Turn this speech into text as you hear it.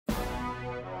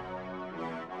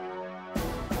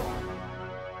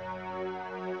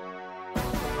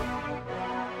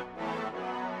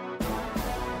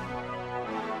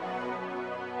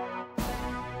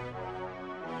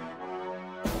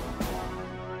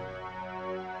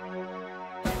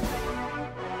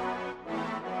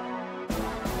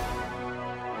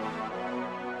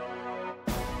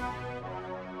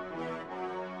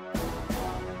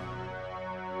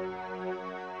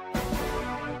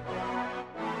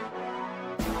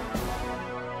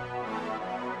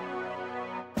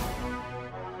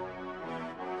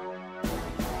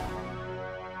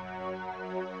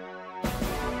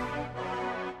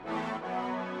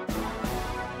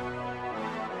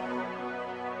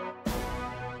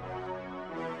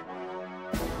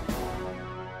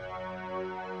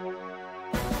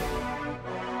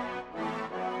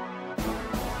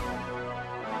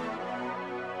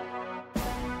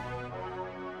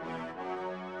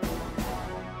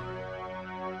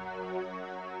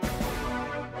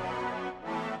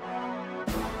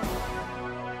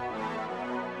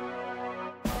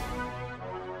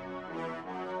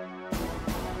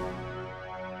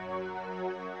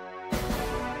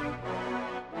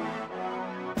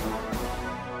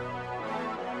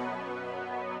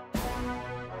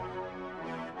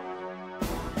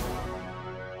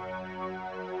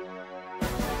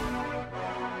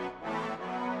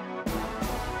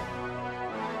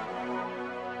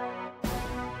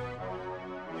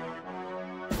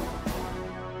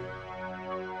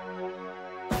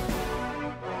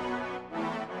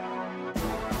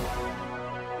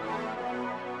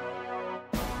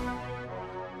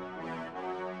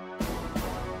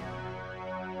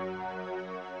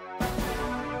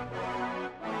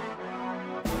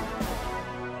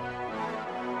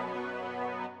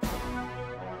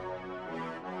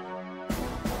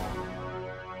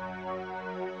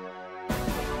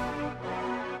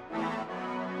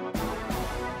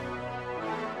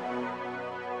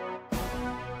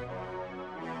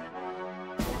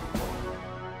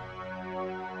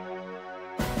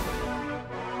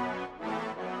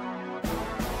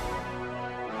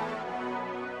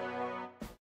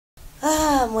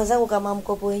Mwenzangu kama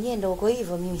mkopo wenyewe ndio uko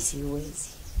hivyo mimi siwezi.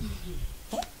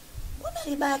 Mbona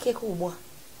riba yake kubwa?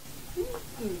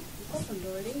 Mkopo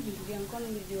ndio leo ndio mkono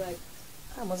nijuaje.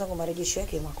 Mwenzangu marejesho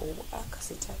yake makubwa.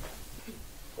 Kasitaka.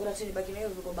 Unataka baki nayo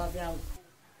viko baadhi yangu.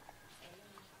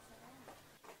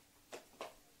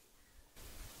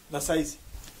 Na saizi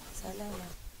Salama.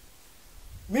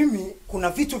 Mimi kuna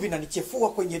vitu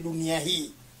vinanichefua kwenye dunia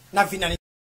hii na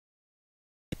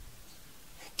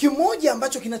kimoja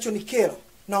ambacho kinachonikera,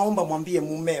 naomba mwambie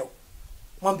mumeo.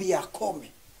 Mwambie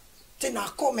akome. Tena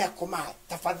akome akomae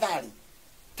tafadhali.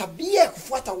 Tabia ya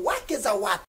kufuata wake za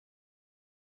watu.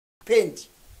 Pendi.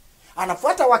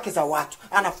 Anafuata wake za watu,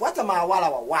 anafuata maawala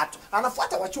wa watu,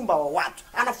 anafuata wachumba wa watu,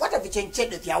 anafuata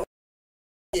vichenchede vya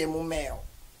mumeo.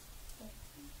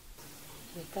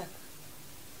 Kaka.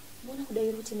 Mbona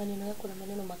kudairuti maneno yako na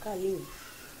maneno makali hivi?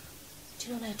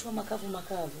 Tena unayatoa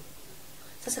makavu.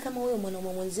 Sasa kama wewe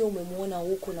mwanaume mwenzio umemuona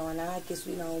huko na wanawake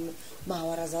sio na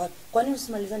mawara za watu, kwa nini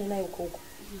usimalizane naye huko?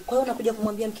 Kwa hiyo unakuja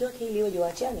kumwambia mke wake ili wewe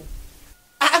waachane?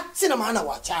 Sina maana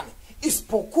waachane.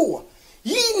 Isipokuwa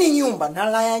hii ni nyumba na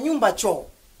la ya nyumba choo.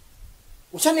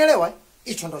 Ushanielewa?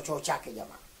 Hicho ndo choo chake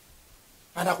jamaa.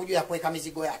 Anakuja kuweka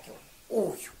mizigo yake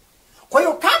huyu. Kwa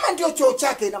hiyo kama ndio choo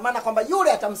chake, ina maana kwamba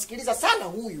yule atamsikiliza sana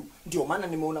huyu. Ndio maana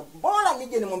nimeona bora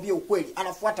nije nimwambie ukweli,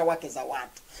 anafuata wake za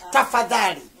watu.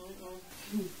 Tafadhali.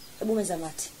 Hebu meza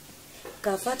mati.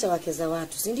 Kafuata wake za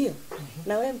watu, si ndio?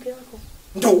 Na wewe mke wako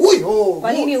ndio huyo.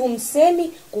 Kwa nini humsemi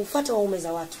kufuata waume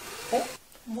za watu?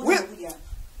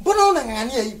 Mbona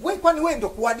unang'ang'ania hivi? Wewe kwani wewe ndio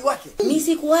kuadi wake? Mimi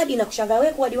si kuadi na kushangaa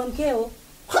wewe kuadi wa mkeo.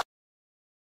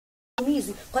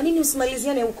 Kwa nini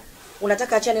usimaliziane huko?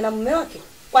 Unataka achane na mume wake?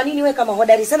 Kwa nini wewe kama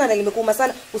hodari sana na limekuuma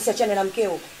sana usiachane na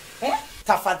mkeo?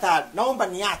 Tafadhali, naomba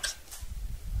niache.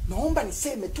 Naomba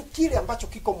niseme tu kile ambacho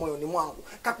kiko moyoni mwangu.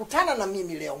 Kakutana na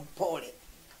mimi leo mpole.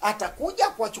 Atakuja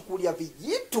kuwachukulia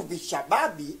vijitu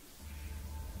vishababi,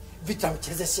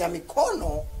 vitamchezeshia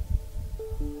mikono.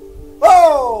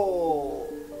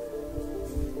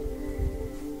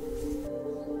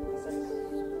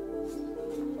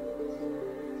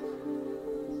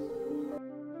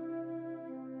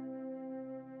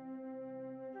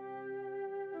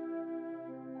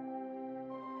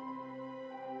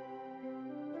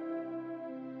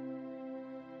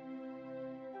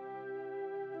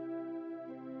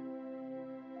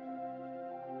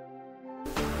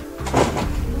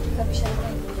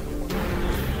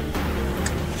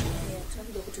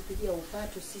 Kutupigia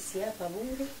upatu sisi hapa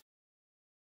bure.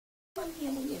 Kwani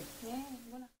mwenyewe?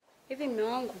 Mbona? Hivi mume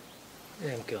wangu?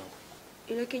 Mke wangu.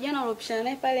 Ile kijana ulopishana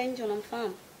naye pale nje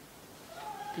unamfahamu?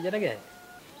 Kijana gani?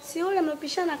 Si yule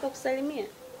mlopishana akakusalimia?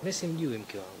 Mimi simjui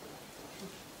mke wangu.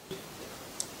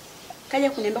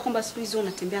 Kaja kuniambia kwamba siku hizo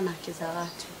unatembea na wake za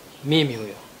watu. Mimi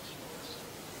huyo.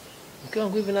 Mke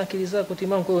wangu hivi na akili zako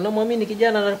timamu kwa hiyo unamwamini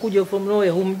kijana anakuja from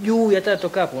nowhere humjui hata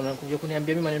tokapo unakuja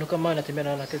kuniambia mimi maneno kama haya natembea na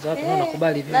wanawake za watu na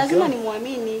nakubali hivi. Lazima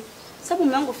nimwamini. Sababu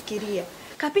mume wangu fikiria.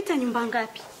 Kapita nyumba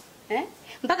ngapi?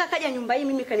 Mpaka kaja nyumba hii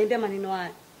mimi kaniambia maneno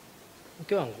haya.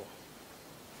 Mke wangu.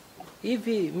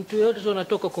 Hivi mtu yote tu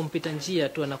anatoka kumpita njia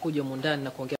tu anakuja mundani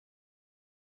na kuongea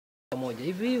pamoja.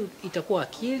 Hivi itakuwa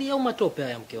akili au matope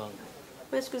haya mke wangu?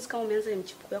 Wewe siku hizi kama umeanza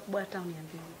mchipuko yako bwana hata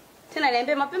uniambie. Tena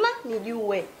niambie mapema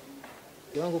nijue.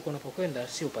 Mke wangu kunapokwenda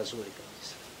sio pazuri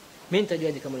kabisa. Mimi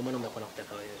nitajuaje kama yule mwanaume akona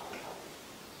kutaka wewe?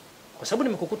 Kwa sababu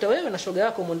nimekukuta wewe na shoga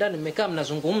yako mundani mmekaa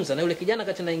mnazungumza na yule kijana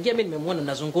kati naingia mimi nimemuona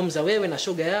mnazungumza wewe na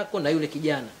shoga yako na yule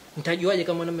kijana. Nitajuaje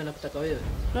kama mwanaume anakutaka wewe?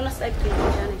 Unaona sasa hivi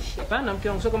tunavunjana heshima. Hapana mke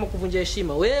wangu sio kama kuvunja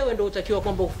heshima. Wewe ndio utakiwa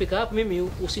kwamba ukifika hapo mimi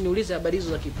usiniulize habari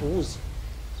hizo za kipuuzi.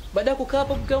 Baada ya kukaa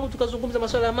hapo mke wangu tukazungumza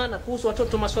masuala ya maana kuhusu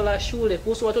watoto, masuala ya shule,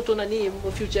 kuhusu watoto na nini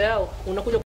future yao.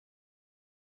 Unakuja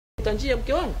kutanjia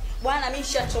mke wangu? Bwana mimi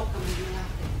nishachoka mimi.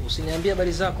 Usiniambie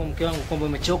habari zako mke wangu kwamba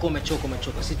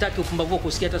umechoka. Sitaki upumbavu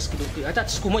kusikia hata siku moja. Hata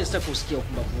siku moja sitaki kusikia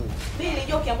upumbavu. Mimi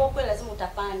nilijua ukiambia kweli lazima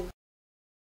utapani.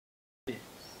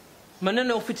 Maneno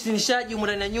ya ufitinishaji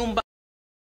ndani ya nyumba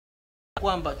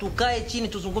kwamba tukae chini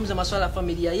tuzungumze masuala ya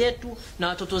familia yetu na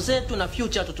watoto zetu na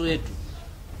future watoto wetu.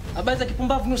 Habari za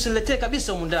kipumbavu mimi usiniletee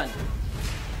kabisa huko ndani.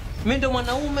 Mimi ndio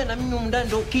mwanaume na mimi huko ndani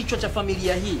ndio kichwa cha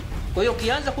familia hii. Kwa hiyo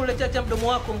ukianza kuletea tia mdomo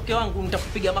wako mke wangu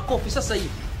nitakupiga makofi sasa hivi.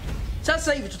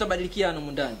 Sasa hivi tutabadilikiana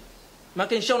huko ndani.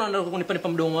 Maana nishaona unataka kunipanipa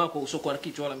mdomo wako usoko na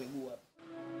kichwa wala miguu hapa.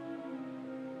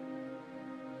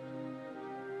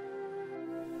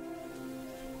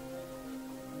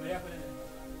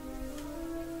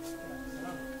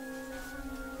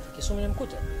 Kisome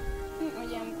nimkuta?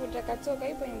 Hujamkuta katoka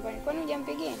ipo nyumbani. Kwani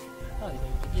hujampigia?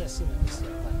 Nimempigia simu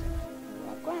nisipata.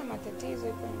 Hakuna matatizo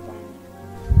ipo nyumbani.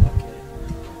 Okay.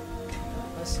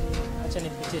 Basi acha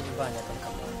nipitie nyumbani hata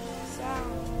kama.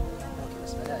 Sawa.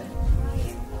 basi baadaye.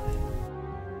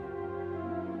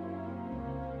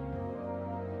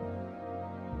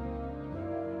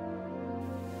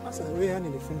 Sasa wewe yani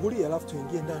nifungulie alafu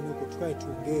tuingie ndani huko tukae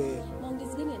tuongee.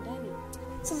 Maongezi gani ya ndani?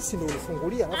 Sasa si ndio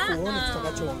unifungulia alafu uone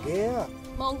tutakachoongea.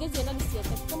 Maongezi ya ndani si ya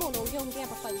kati. Kama unaongea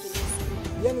hapa nje.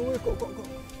 Yaani wewe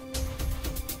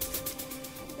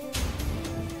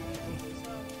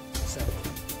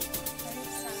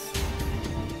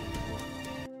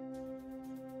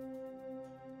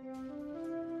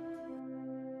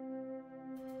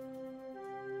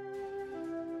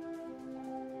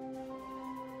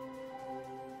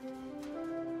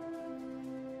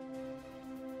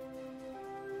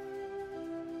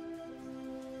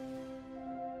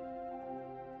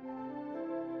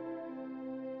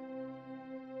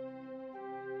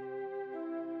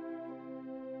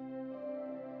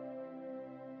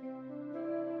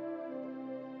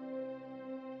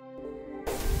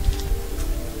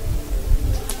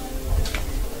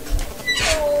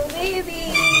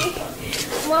Baby,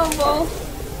 mambo.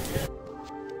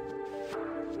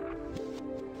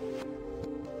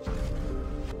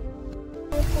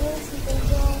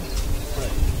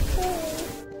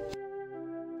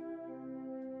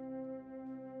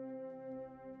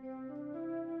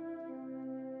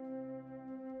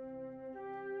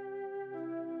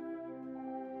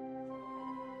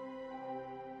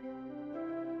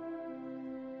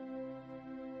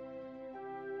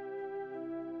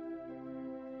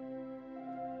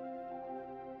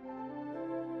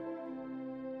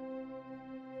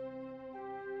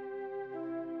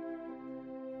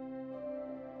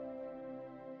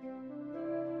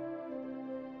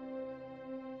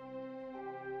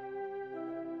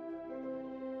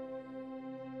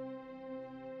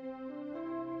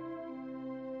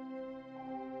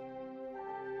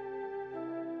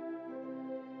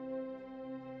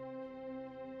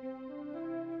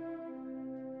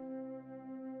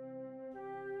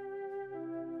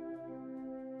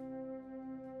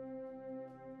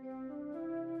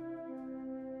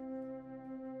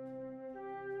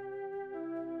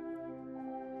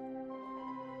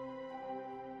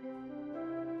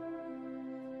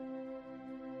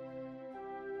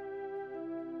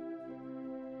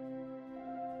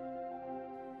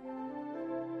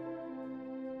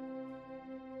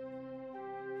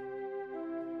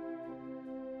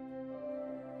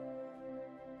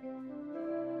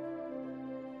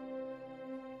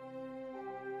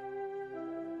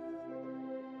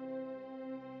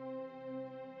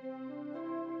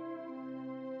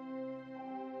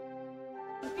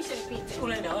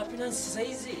 Unaenda wapi Nancy sasa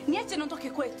hizi? Niache niondoke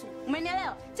kwetu.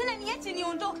 Umenielewa? Tena niache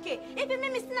niondoke. Hivi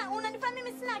mimi sina unanifanya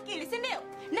mimi sina akili, si ndio?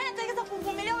 Nani ataweza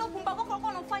kuvumilia ule upumbavu wako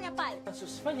unafanya pale?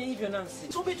 Usifanye hivyo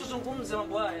Nancy. Subiri tuzungumze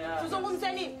mambo haya.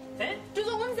 Tuzungumze nini?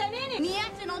 Tuzungumze nini?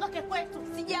 Niache niondoke kwetu.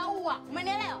 Sijaua.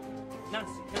 Umenielewa?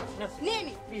 Nancy.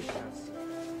 Nini? Please Nancy.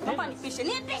 Naomba nipishe.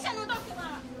 Nipishe niondoke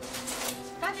bwana.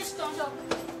 Takeshi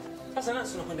tuondoke. Sasa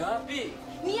Nancy unakwenda wapi?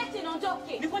 Niache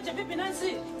niondoke. Nikuache vipi Nancy?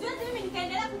 Siwezi mimi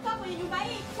nikaendelea kukaa kwenye nyumba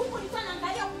hii huku nilikuwa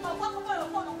naangalia upumbavu wako pale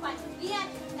ulikuwa unafanya.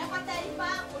 Niache. Na kwa taarifa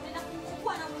yako nenda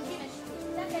kuchukua na mwingine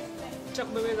shule. Takeshi. Cha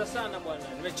kubebeza sana bwana.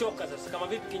 Nimechoka sasa. Kama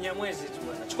vipi kinyamwezi tu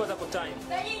bwana. Chukua zako time.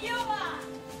 Tajijua.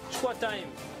 Chukua time.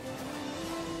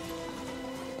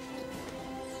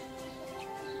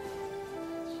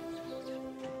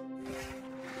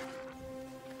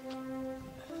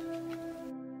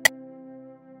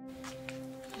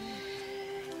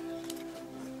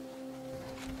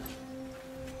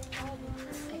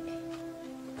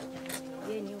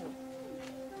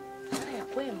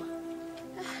 Kwema.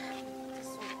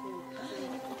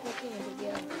 Napokea ndugu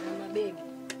yangu na mabegi.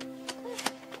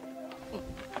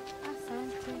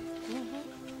 Asante.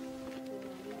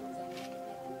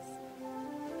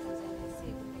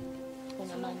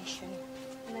 Unamaanisha nini?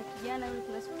 Na kijana yule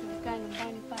kuna siku tumekaa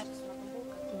nyumbani pale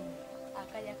tunakumbuka.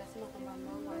 Akaja akasema kwamba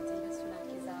mama anatenda sio na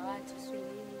kiza watu sio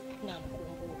nini.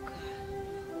 Namkumbuka.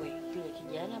 Wewe yule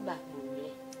kijana bado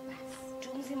yule. Tu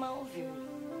mzima ovyo.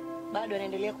 Bado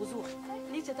anaendelea kuzua.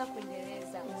 Licha hata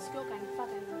kuendeleza. Sikio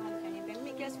kanifuata nyumbani kaniambia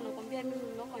mimi kila siku nakwambia mimi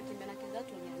mloko anatembea na kiza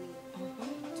watu uniamini.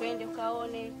 Twende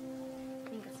ukaone.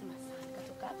 Nikasema sana.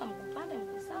 Katoka hapa mkupanda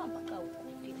mguu sawa mpaka huko.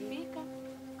 Nilifika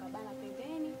kabana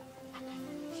pembeni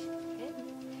akanionyesha.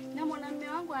 Na mwanamume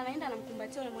wangu anaenda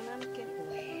anamkumbatia yule mwanamke.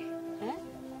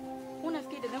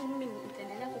 Unafikiri dadangu mimi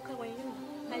nitaendelea kukaa kwenye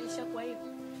nyumba? Alishakuwa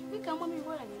hivyo. Nikaamua mimi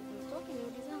bora nitoke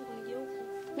nirudi zangu nije huko.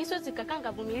 Mimi siwezi kukaa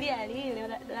ngavumilia hali ile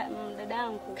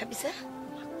dadangu. Kabisa?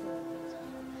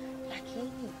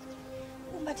 Lakini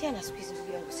kumbatiana siku hizi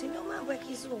ndugu yangu, si ndio mambo ya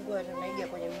kizungu anaiga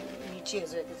kwenye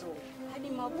michezo ya kizungu. Hadi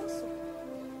mabusu.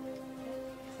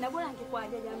 Na bora angekuwa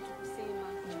hajaja mtu kusema.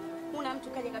 hakuna mtu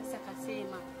kaja kabisa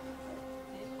akasema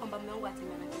kwamba mume wangu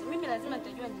atembea na kisa. Mimi lazima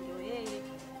nitajua ndio yeye.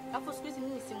 Alafu siku hizi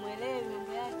mimi simuelewi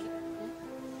mambo yake.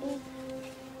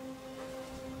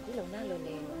 Hilo nalo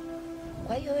neno.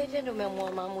 Kwa hiyo wewe ndio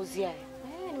umeamua maamuzi haya?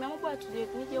 Nimeamua tuje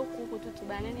nije huku tu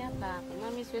tubanane hapa.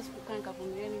 Mimi siwezi kukaa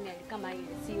nikavumilia mimi hali kama ile.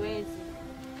 Siwezi.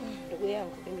 Ndugu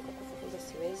yangu mimi kukufukuza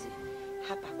siwezi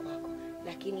hapa kwako.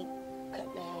 Lakini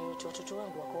watoto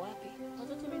wangu wako wapi?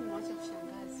 Watoto mimi nimeacha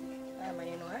kushangazi.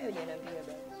 Maneno hayo janiambia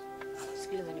baba.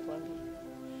 Sikiliza nikwambie.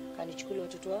 Kanichukulie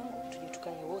watoto wangu tuje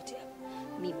tukae wote hapa.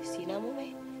 Mimi sina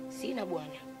mume, sina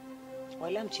bwana.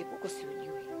 Wala mchepuko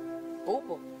siujui.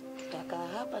 Upo? Tutakaa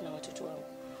hapa na watoto wangu.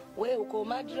 Wewe uko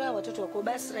Madra, watoto wako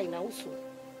Basra, inahusu.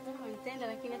 Kama nitaenda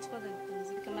lakini acha kwanza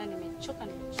nipumzike kama nimechoka.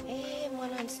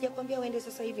 Mwana sijakwambia uende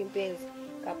sasa hivi mpenzi.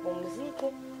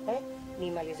 Kapumzike,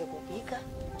 nimalize kupika,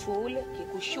 tule,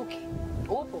 kikushuke.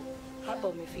 Upo? Hapa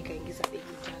umefika, ingiza begi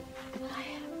ndani.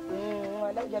 Haya.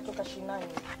 Wala hujatoka shinani.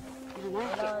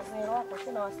 Wazee wako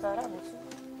sina wastaarabu tu.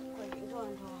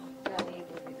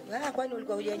 Kwani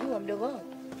ulikuwa hujajua mdogo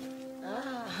wangu?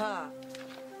 Aha.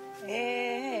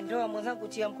 Ndoa mwenzangu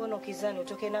tia mkono kizani,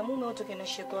 utoke na mume au utoke na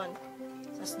shetani.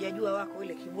 Sasa sijajua wako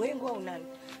ile kibwengo au nani.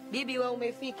 Bibi wa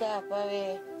umefika hapa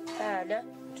we. Ada,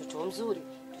 mtoto mzuri,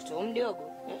 mtoto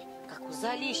mdogo,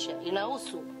 kakuzalisha,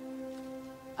 inahusu.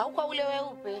 Au kwa ule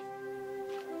weupe.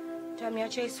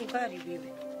 Tamiacha sukari bibi.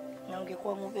 Na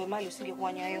ungekuwa mume mali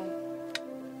usingekuwa nyayoni.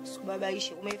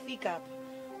 Sikubabaishe, umefika hapa.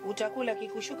 Utakula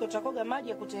kikushuka, utakoga maji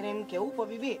ya kuteremke. Upo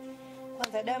bibi?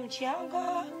 Kwanza damu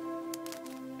changa.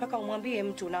 Mpaka umwambie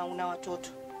mtu na una watoto.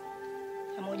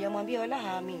 Kama hujamwambia wala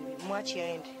haamini, mwache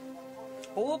aende.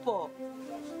 Upo?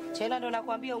 Tena ndo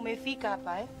nakwambia umefika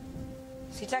hapa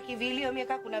Sitaki vilio mimi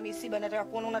kaka kuna misiba nataka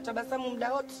kuona unatabasamu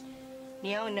muda wote.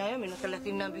 Niaone na wewe minuto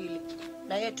 32.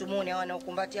 Na yeye tumuone hawana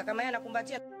ukumbatia kama yeye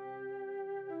anakumbatia.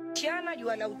 Chana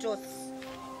jua la utosi.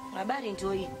 Habari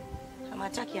ndio hii. Kama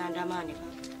hataki aandamane baba.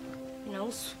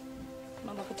 Inahusu.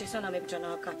 Mambo kutesana amekutana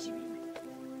wakati mimi.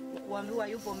 Kuambiwa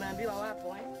yupo umeambiwa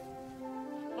wapo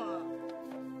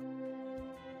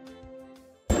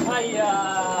Haya.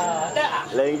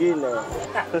 Lengine.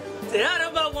 Tayari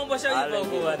baba mambo shaiba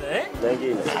huko bwana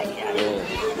Lengine.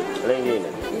 Lengine.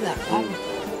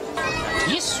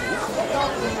 Kisu?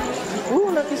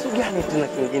 Una kisu gani tena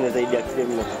kingine zaidi ya kile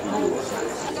mimi nakijua?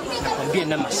 Nakwambia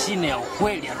na mashine ya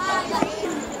ukweli hapa.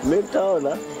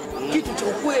 Mtaona kitu cha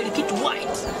ukweli, kitu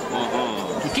white.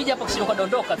 Kikija hapa kisio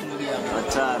kadondoka tu ndugu yangu.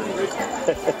 Hatari.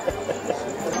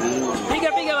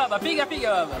 Piga baba, piga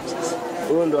baba.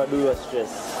 Huo ndo adui wa stress.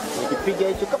 Nikipiga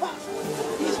hicho kama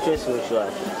stress mwisho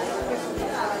wake.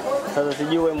 Sasa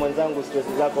sijui wewe mwenzangu stress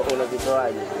zako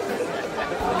unazitoaje?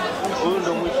 Huo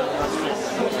ndo mwisho wa stress.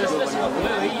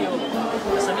 Wewe hiyo.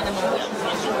 Sasa mimi mambo yangu.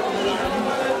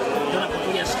 Ndio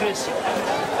nakutulia stress.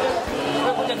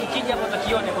 Wewe kuja kikija hapa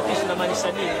takione kwa kisu na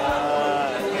maanisha nini?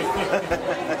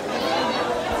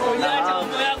 Unaacha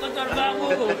mambo yako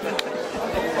tarbabu.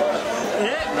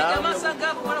 Kama sanga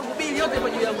hapo mwana kubili yote kwa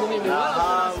juu yangu mimi.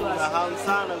 Nahamu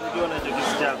sana kujiona hicho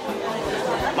kisu chako.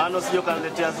 Maana usije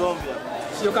kaniletea zombi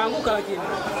hapa. Sio kaanguka lakini.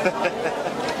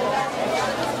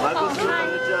 Maana usije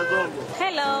kaniletea zombi.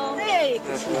 Hello. Hey,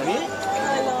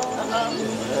 Hello.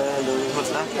 Ndio hivyo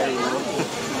sasa hiyo.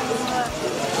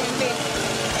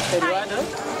 Hello.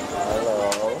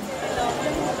 Hello.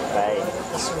 Bye.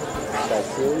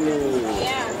 Tasumi.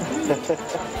 Yeah.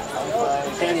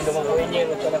 Kali ndo mambo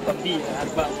yenyewe tunakwambia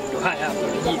hapa ndo haya hapo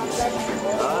mjini.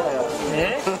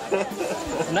 Haya.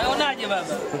 Naonaje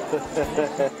baba?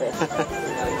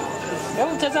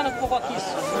 Hebu mtazana kwa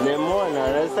kisu.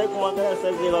 Nimeona, sasa kumwangalia sasa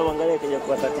hivi kama angalia kija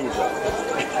kwa tatizo.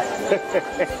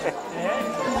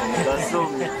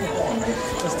 Tasumi.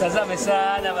 Usitazame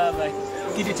sana baba.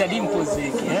 Kitu cha dimples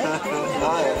hiki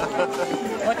Haya.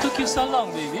 What took you so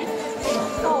long baby?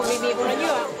 Oh baby,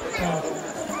 unajua?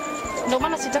 Ndio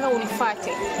maana sitaka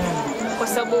unifuate. Kwa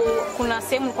sababu kuna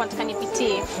sehemu nilikuwa nataka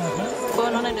nipitie. Kwa hiyo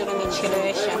naona ndio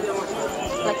nimechelewesha.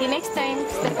 Lakini next time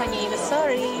sitafanya hivyo.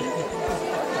 Sorry.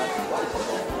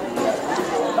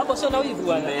 Hapo sio na wivu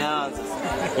bwana. Mmeanza.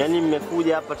 Yaani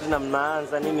mmekuja hapa tena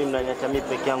mnaanza nini mnaniacha mimi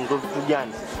peke yangu ndio vitu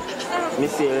gani?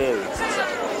 Mimi sielewi.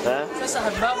 Sasa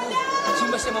Harbabu,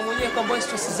 umesema mwenyewe kwamba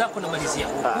stress zako na malizia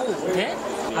huku.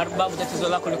 Harbabu tatizo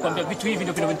lako ni kwamba vitu hivi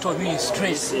ndio vinavyotoa mimi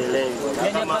stress. Sielewi.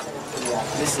 Yaani hapa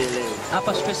sielewi.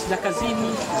 Hapa stress za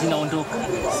kazini zinaondoka.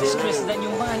 Stress za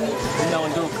nyumbani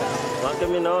zinaondoka. Wake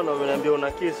mimi naona umeniambia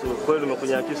una kisu, kweli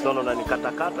umekuja kisu naona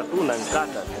unanikatakata tu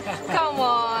unanikata. Come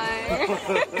on.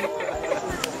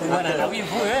 Bwana na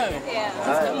wivu wewe.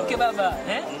 Sasa mke baba,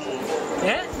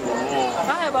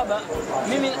 Haya baba,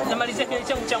 mimi namalizia kile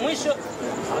changu cha mwisho.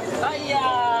 Haya.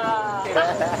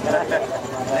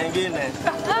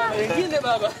 Wengine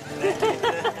baba.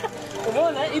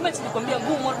 Umeona hii mechi nikwambia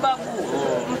ngumu babu.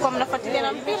 Mko mnafuatilia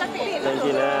na mpira pili.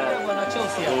 Wengine. Bwana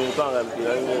Chelsea. Panga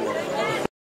mpira wengine.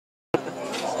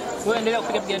 Wewe endelea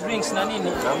kupiga drinks na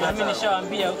nini? Na mimi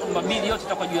nishawaambia kwamba bili yote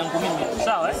itakuwa juu yangu mimi.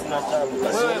 Sawa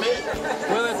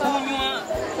Wewe kunywa,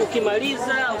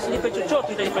 ukimaliza usilipe chochote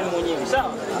nitalipa mimi mwenyewe.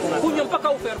 Sawa? Kunywa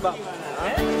mpaka ufe baba.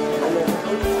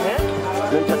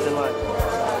 Mimi nitasemaje?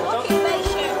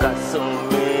 Kasome.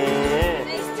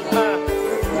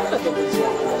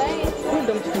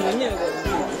 Ndio mtu mwenyewe.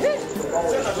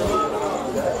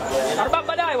 Arba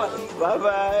baadaye wa. Bye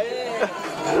bye.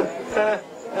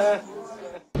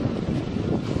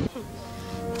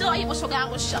 Ndio hivyo shoga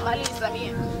yangu shamaliza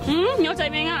mimi. Nyota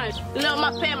imeng'aa. Leo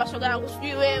mapema shoga yangu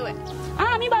sijui wewe.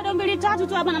 Mimi bado 2-3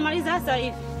 tu hapa namaliza sasa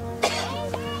hivi.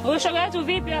 Wewe shoga yetu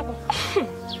vipi hapo?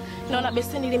 Naona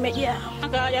beseni limejaa.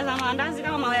 Akajaza maandazi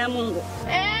kama mawe ya Mungu.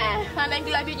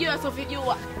 Anaingilia vijua sio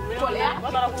vijua. Pole yako.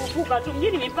 Baba kufuka tu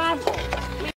mjini mipango.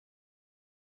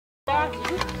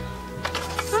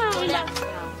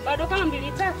 Bado kama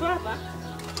 2-3 hapa.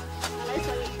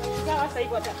 Anaitwa sawa sasa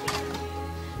hivi atafika.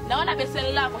 Naona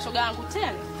beseni lako shoga yangu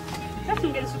tena. Sasa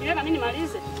ungenisubiria kama mimi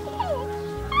nimalize.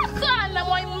 Kana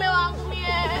mwai mume wangu mie.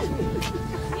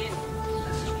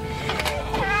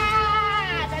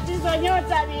 Tatizo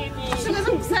nyota bibi.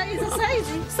 Sasa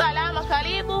hizi. Salama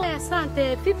karibu.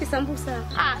 Asante. Vipi sambusa?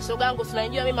 Shoga yangu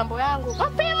tunajua mimi mambo yangu.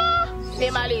 Mapema.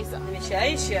 Nimaliza.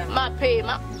 Nimeshaisha.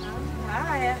 Mapema.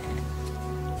 Haya.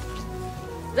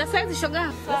 Za saizi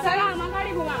shoga. Salama,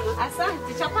 karibu mama.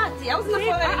 Asante. Chapati au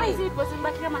zinafoleni? Zipo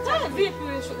zimebaki kama tatu. Vipi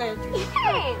wewe shoga yetu?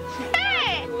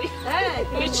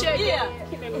 Michia.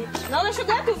 Na wewe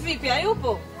shoga yetu vipi?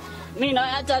 Hayupo? Mimi na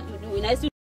hata tujui. Na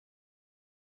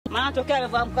maana tokea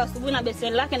alivyoamka asubuhi na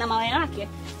beseni lake na mawe yake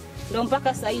ndio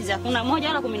mpaka saa hizi hakuna moja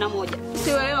wala 11.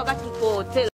 Si wewe wakati uko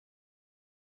hotel.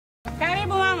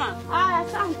 Karibu mama.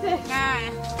 Asante.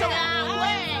 Shoga yangu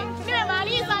wewe.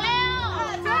 Nimemaliza leo.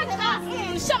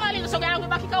 Shamaliza shoga yangu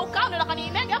baki kaukano na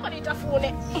kanimege hapa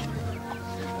nitafune.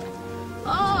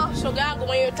 Shoga yangu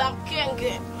mwenye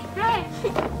tamkenge.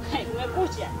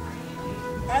 Umekucha.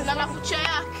 Na makucha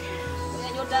yake.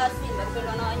 Nyota ya simba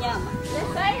kupendwa na wanyama.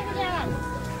 Sasa hivi jamani.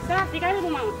 Safi, karibu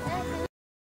mama.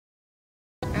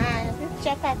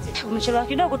 Chapati. Umechelewa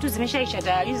kidogo tu zimeshaisha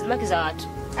tayari zibaki za watu.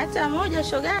 Hata moja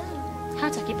shoga.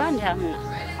 Hata kipande hamna.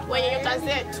 Wenye nyota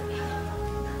zetu.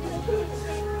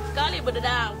 Karibu dada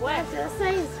yangu. Sasa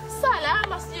hizi.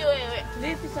 Salama sio wewe.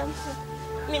 Vipi Samson?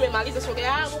 Nimemaliza shoga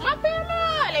yangu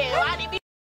mapema leo hadi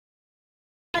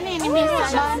nini mimi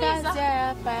maandazi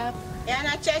hapa.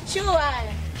 Yanachachua.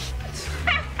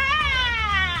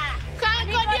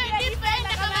 Kango ndiye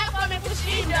defender kama yako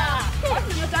amekushinda.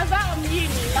 Nyota zao mjini.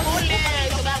 Ule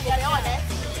shoga yangu umeona?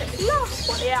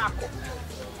 Pole yako.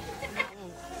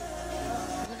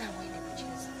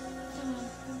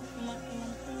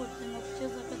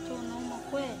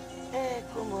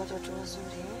 Kumbe watoto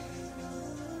wazuri.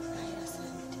 Haya,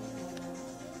 asante.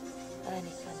 Haya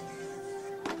nikale.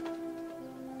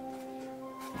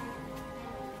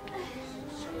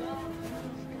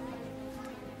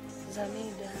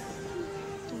 Zamida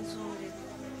nzuri.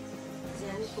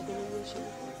 Zialiko kunyesha.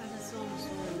 Sasa sio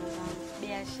mzuri mwanangu.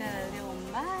 Biashara leo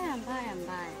mbaya.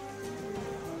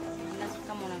 Alafu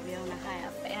kama unavyoona haya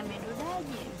hapa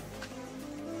yamedodaje?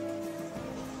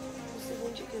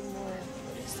 Usivunjike moyo.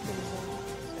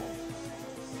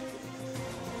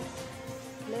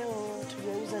 Leo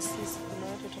tujauza sisi, kuna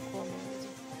watu watakuwa wameuza,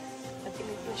 lakini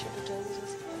kesho tutauza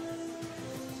sana.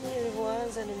 Mimi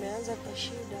nilivyoanza nimeanza kwa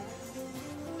shida.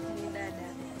 Ni dada,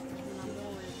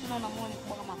 una moyo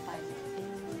mkubwa kama pale.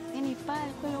 Yaani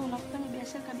pale kweli unafanya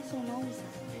biashara kabisa unauza.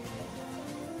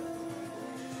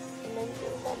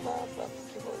 Unamjua mama hapa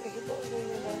kidogo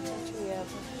nyumba tatu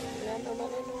hapa. Ndio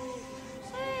maneno hivi.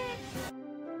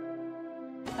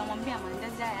 Nikamwambia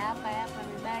maandazi haya hapa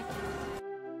yamebaki.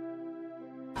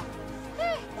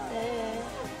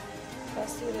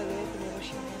 Basi ile leo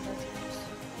kunirusha maandazi.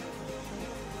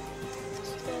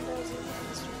 Maandazi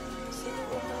sisi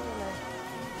kwa mama.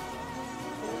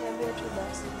 Niambia tu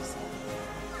basi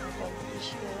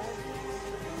nikamrudishia.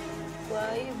 Kwa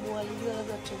aibu alijua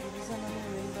labda tutajibizana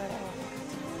mimi mbaya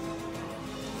wakati.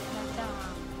 Sawa.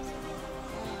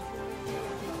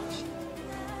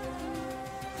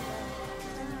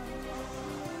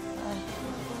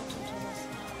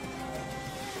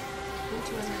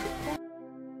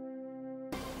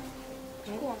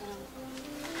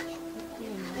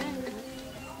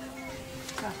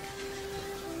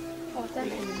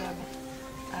 Asante baba.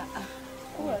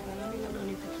 Kula na mimi ndo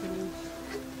nipikie.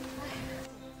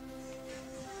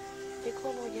 Iko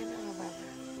moja na baba.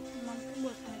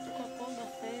 Mkubwa tunatoka kuomba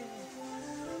sasa hivi.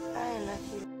 Haya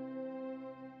lakini.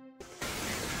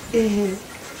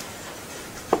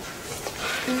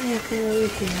 Kwa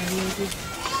wiki na nyingi.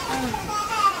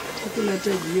 Chakula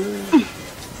cha jioni.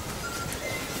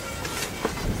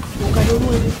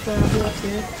 Ukanunua vifaa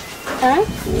vyote.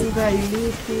 Unga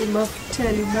iliki, mafuta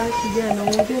yalibaki jana,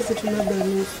 ongeze tu labda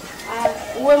nusu.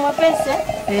 Uwe mwepesi?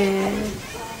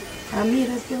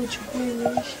 Amira pia uchukue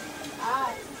imeisha.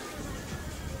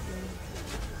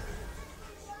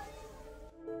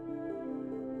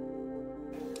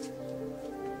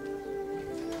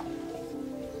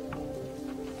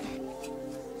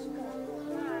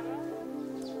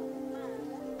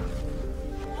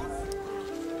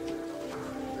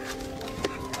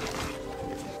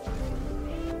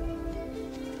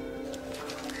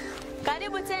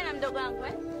 Karibu tena mdogo wangu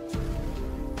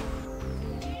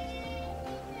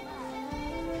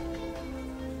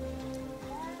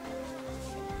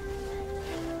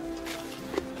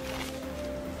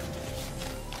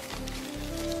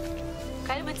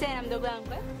Karibu tena mdogo wangu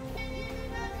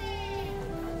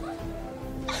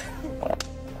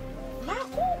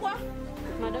Makubwa.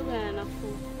 Madogo yana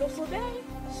nafuu. Nusu bei,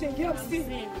 shilingi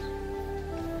 50.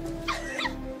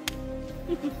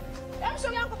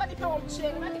 Shoga yangu kanipewa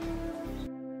mchele.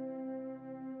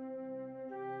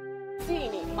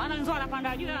 Maana ndio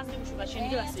anapanda juu na kushuka chini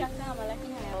kila siku. Hata kama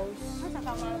lakini hayausi. Hata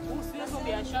kama usiweze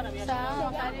biashara.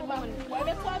 Sawa, karibuni.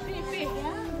 Wewe kwa vipi?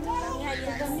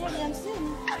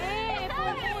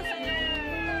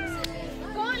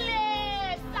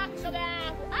 Kule shoga yangu.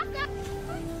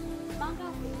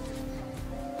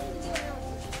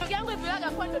 Shoga yangu ipilaga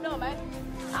kwa Dodoma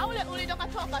au ulitoka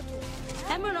toka tu?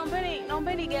 Hebu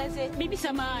naombeni gazeti. Bibi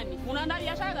samani, unaandaa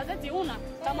biashara gazeti una?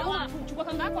 Kama una chukua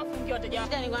kanga yako afungie wateja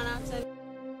wako. Ni kwa nafsi.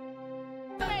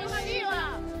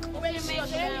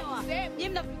 Je,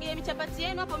 mnapigia michapati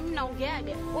yenu hapo mimi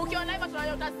naongeaga. Ukiona hivyo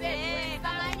tunaleta utasema.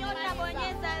 Kama nyota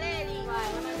bonyeza leli.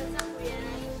 Mama zangu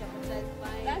yanaisha kwa taarifa.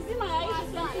 Lazima yaishe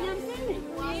sio 50.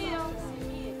 Ndio.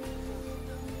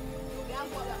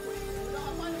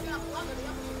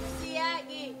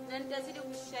 Siagi na nitazidi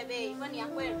kushusha bei. Kwani ya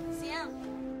kweli si yangu?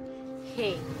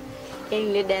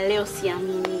 Yaani dada leo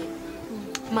siamini.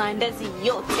 Maandazi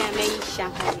yote yameisha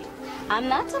hadi.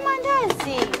 Hamna hata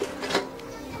maandazi.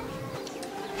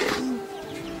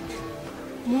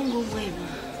 Mungu mwema.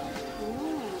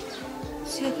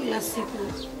 Sio kila siku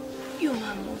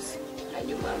Jumamosi. Na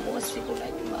Jumamosi kuna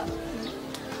Jumapili.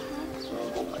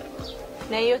 Mungu mwema.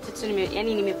 Na yote tu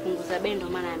nimepunguza bei ndio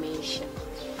maana yameisha.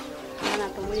 Maana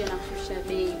pamoja na kushusha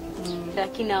bei.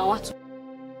 Lakini na watu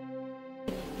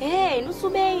nusu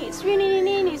bei, sio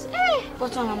nini.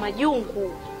 Watu wana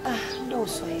majungu. Ndio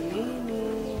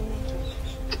Uswahilini.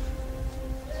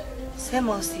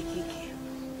 Sema usikike.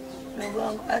 Ndugu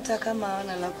wangu hata kama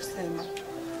hawana la kusema.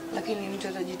 Lakini mtu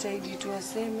atajitahidi tu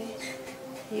aseme.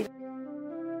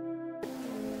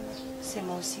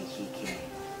 Sema usikike.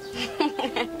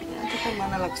 Hata kama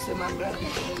hana la kusema mradi.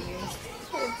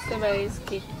 Sema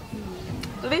riski.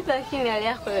 Vipi lakini hali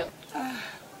yako leo?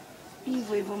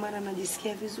 Hivyo mara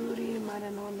najisikia vizuri, mara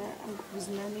naona nguvu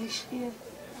zinanishia.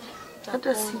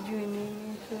 Hata sijui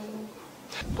nini.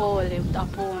 Pole,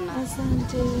 utapona.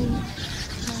 Asante.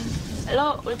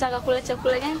 Leo unataka kula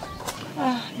chakula gani?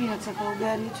 Mimi nataka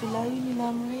ugali tu laini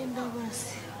na mwendo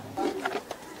basi.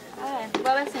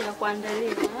 Baba sasa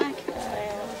kuandalia.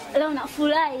 Leo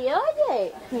nafurahi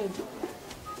oje?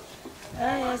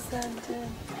 Asante.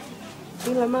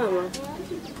 Ila mama,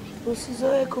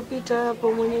 usizoe kupita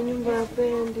hapo, mwenye nyumba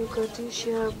hapendi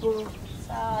ukatisha hapo.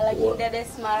 Sawa, lakini dada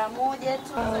si mara moja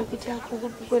tu. Ukitaka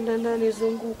kwenda ndani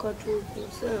zunguka tu.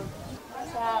 Sawa.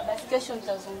 Sawa, basi kesho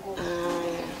nitazunguka.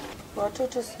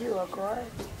 Watoto sijui wako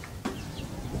wapi.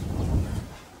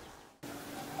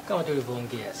 Kama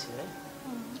tulivyoongea sio?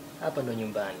 Hapa ndo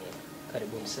nyumbani.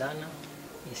 Karibuni sana.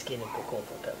 Nisikie nipo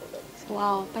comfortable kabisa.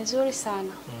 Wow, pazuri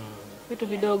sana. Vitu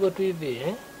vidogo tu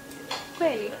hivi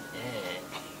Kweli?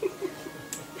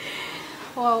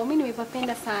 Wow, mimi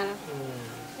nimepapenda sana.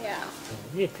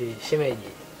 Vipi shemeji?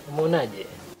 Umeonaje?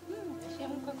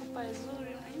 Shemeji kwa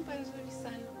pazuri, unanipa nzuri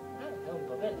sana.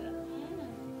 Unapenda?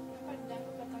 Napenda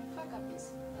kupata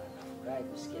kabisa. Nafurahi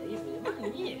kusikia hivi.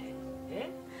 Jamani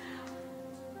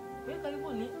Wewe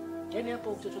karibuni. Yaani hapo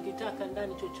utachokitaka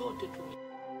ndani chochote tu.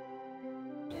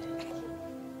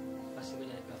 Basi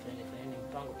ngoja nikafanye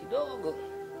mpango kidogo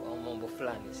wa mambo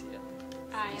fulani si hapa.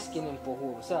 Nisikie mpo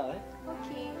huru, sawa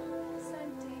Okay.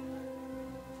 Asante.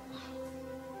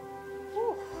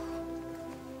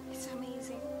 It's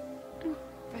amazing.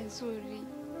 Nzuri.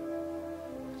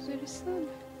 Nzuri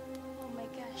sana. Oh my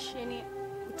gosh, yani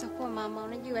utakuwa mama,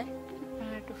 unajua?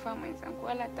 Anatufaa mwenzangu,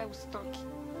 wala hata usitoki.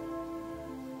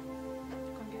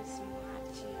 Kwambia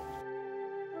usimwache.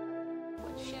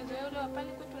 Tushazoea yule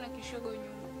pale kwetu na kishogo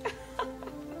nyuma.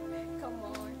 Come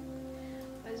on.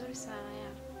 Nzuri sana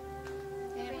ya.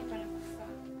 Hapa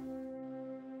nakufaa.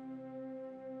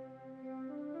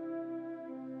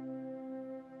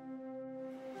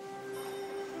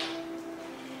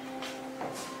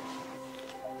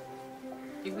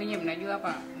 Hivi nyinyi mnajua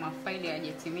hapa mafaili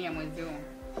hayajatimia mwezi huu.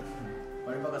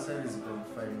 Wale mpaka sasa hivi ziko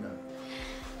faili ngapi?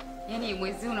 Yaani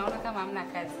mwezi huu unaona kama hamna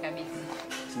kazi kabisa.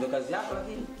 Si ndio kazi yako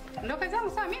lakini? Ndio kazi yangu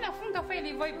sawa, mimi nafunga faili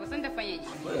hivyo hivyo, sasa nitafanyaje?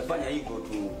 Wewe fanya hivyo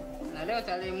tu. Na leo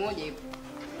tarehe 1 hivi.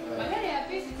 Magari ya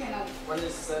pisi tena huko. Kwani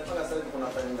sasa mpaka sasa hivi kuna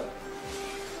faili ngapi?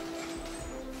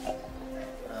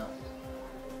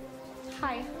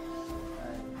 Hi.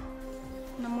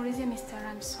 Namuulizia Mr.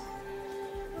 Ramsooh.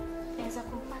 Naweza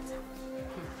kumpata?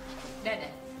 Dada.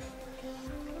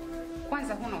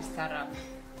 Kwanza huna ustaarabu.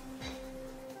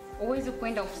 Uwezi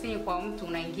kwenda ofisini kwa mtu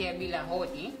unaingia bila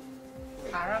hodi.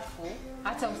 Halafu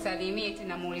hata usalimie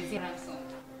tena muulizie Ramsooh.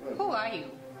 Who are you?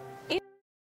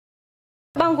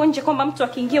 Bango nje kwamba mtu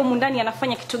akiingia humu ndani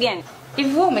anafanya kitu gani?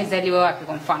 Hivi wewe umezaliwa wapi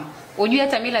kwa mfano? Unajui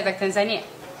hata mila za Tanzania?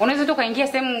 Unaweza tu kaingia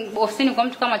sehemu ofisini kwa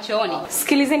mtu kama chooni.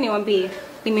 Sikilizeni niwaambie,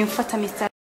 nimemfuata Mr.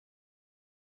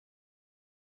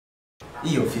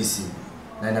 Hii ofisi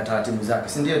na ina taratibu zake,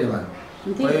 si ndio jamani?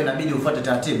 Kwa hiyo inabidi ufuate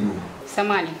taratibu.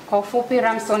 Samani, kwa ufupi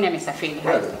Ramsooh amesafiri.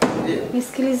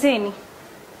 Nisikilizeni.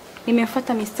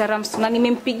 Nimemfuata Mr. Ramsooh na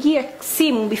nimempigia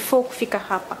simu before kufika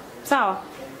hapa. Sawa?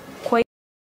 Kwa hiyo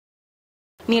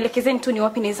nielekezeni tu ni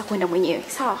wapi naweza kwenda mwenyewe.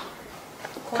 Sawa?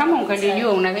 Kama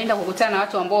ungelijua unaenda kukutana na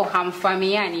watu ambao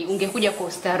hamfahamiani, ungekuja kwa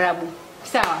ustaarabu.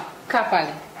 Sawa? Kaa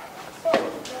pale.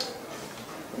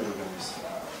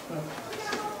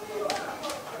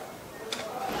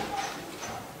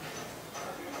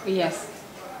 Yes.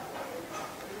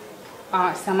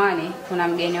 Samani, kuna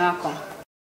mgeni wako.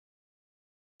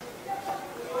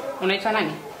 Unaitwa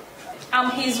nani?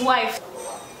 I'm his wife.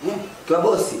 Kwa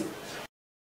bosi.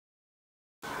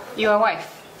 Your wife.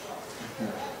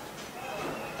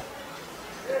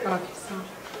 Okay, sawa.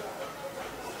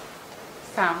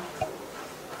 Sawa.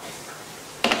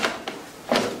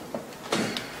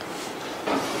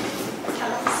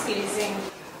 Sikilizeni.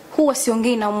 Huwa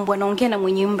siongei na mbwa, naongea na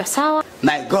mwenye nyumba, sawa?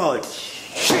 My God.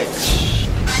 Shit.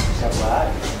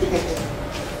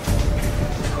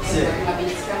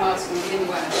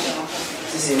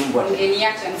 Sisi mbwa.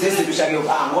 Sisi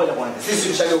tushageuka. Ngoja kwanza. Sisi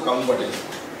tushageuka mbwa tena.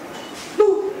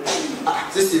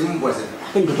 Sisi mbwa tena.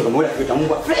 Mimi mtoto kama yule akiita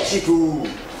mbwa fresh tu.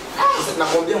 Sasa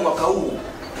nakwambia mwaka huu.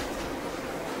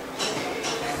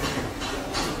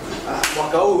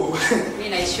 Mwaka huu. Mimi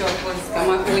naishiwa bosi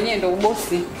kama wenyewe ndio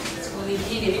bosi. Siku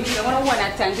nyingine mimi ndio maana huwa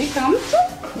natandika mtu,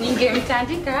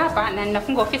 ningemtandika hapa na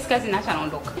ninafunga ofisi kazi na acha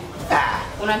naondoka.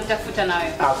 Unanitafuta na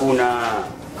wewe? Hakuna.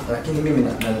 Lakini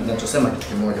mimi nachosema kitu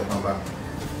kimoja kwamba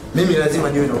mimi lazima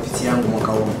niwe na ofisi yangu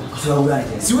mwaka huu. Kwa sababu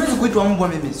gani? Siwezi kuitwa mbwa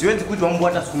mimi. Siwezi kuitwa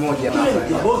mbwa hata siku moja hapa.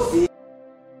 Bosi.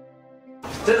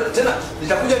 Tena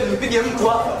nitakuja nimpige mtu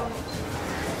hapa.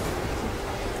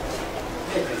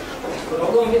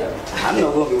 Hamna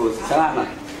ugomvi bosi. Salama.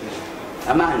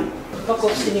 Amani. Mpaka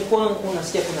ofisini kwangu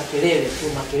nasikia kuna kelele tu,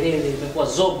 makelele, imekuwa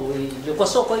zogo, imekuwa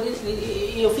soko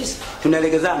hii ofisi.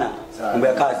 Tunaelekezana mambo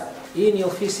ya kazi. Hii ni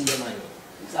ofisi jamani.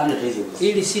 Sana hizo.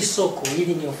 Hili si soko,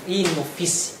 hii ni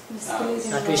ofisi.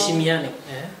 Na tuheshimiane.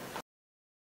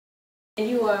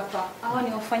 Najua hapa hawa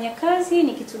ni wafanyakazi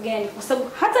ni kitu gani, kwa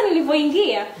sababu hata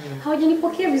nilivyoingia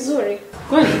hawajanipokea vizuri.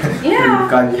 Kweli?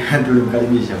 Yeah.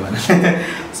 Tulimkaribisha bwana.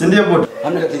 Si ndio bwana?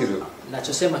 Hamna tatizo.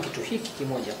 Nachosema kitu hiki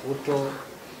kimoja, Puto,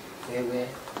 wewe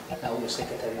na huyo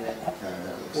secretary wako.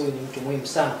 Huyu ni mtu muhimu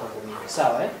sana kwangu mimi.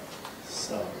 Sawa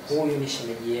Sawa. Huyu ni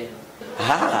shemeji yenu.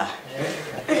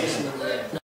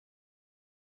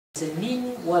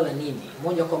 Nini wala nini,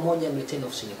 moja kwa moja mleteni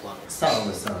ofisini kwangu. Sawa.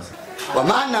 Kwa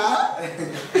maana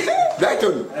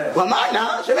Brighton, kwa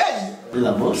maana shemeji.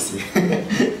 Bila bosi.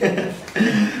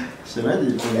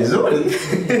 Shemeji ni vizuri.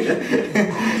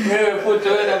 Wewe Puto,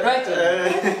 wewe na Brighton.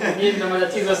 Mimi ndo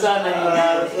matatizo sana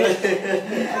hivi.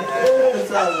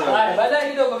 Sawa.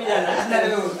 Baadaye kidogo vijana.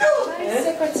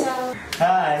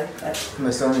 Hi.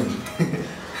 Umesoma nini?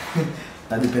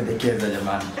 Najipendekeza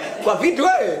jamani. Kwa vitu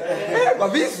wewe? Kwa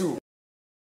visu.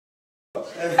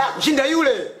 Kushinda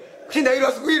yule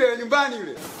siku ile nyumbani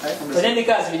yule. Twendeni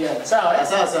kazi vijana. Sawa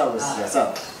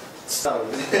Sawa. Sawa.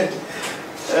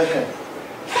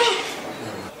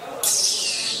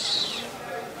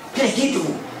 Kile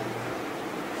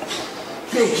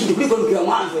kitu kuliko mke wa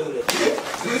mwanzo yule.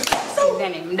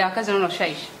 Ndani muda wa kazi unaona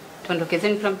ushaisha.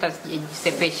 Tuondokezeni kila mtu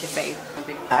ajisepeshe sasa hivi.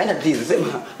 Haina tatizo, sema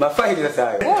mafaili sasa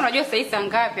hayo. Wewe unajua sasa hivi saa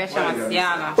ngapi? Acha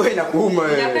masiala. Wewe inakuuma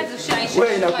wewe. Muda wa kazi ushaisha.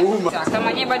 Wewe inakuuma.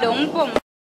 Kama nyewe bado mpo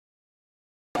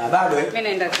bado mimi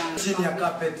naenda zangu. Chini ya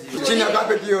carpet hiyo. Chini ya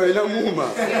carpet hiyo inamuuma.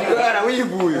 Ana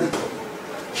wivu huyu.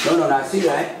 Naona una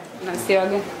hasira Na hasira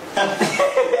gani?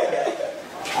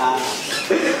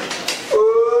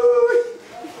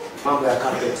 Mambo ya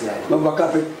carpet ya. Mambo ya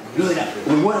carpet.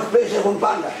 Umeona pressure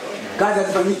kumpanda. Kazi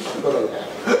hazifanyiki.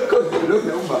 Kazi ndio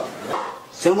inauma.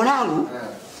 Sema mwanangu.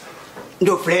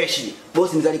 Ndio fresh.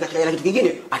 Bosi mzali katika kitu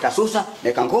kingine atasusa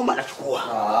na ngoma anachukua.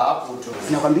 Hapo tu.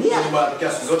 Sinakwambia. Bwana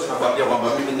kiasi zote nakwambia kwamba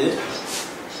mimi ni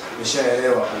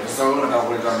nimeshaelewa. Sasa wewe unataka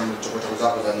kuleta chokochoko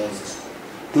zako za nini sasa?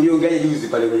 Tuliongea juzi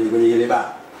pale kwenye ile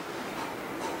bar.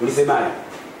 Ulisemaje?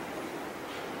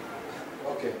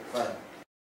 Okay, fine.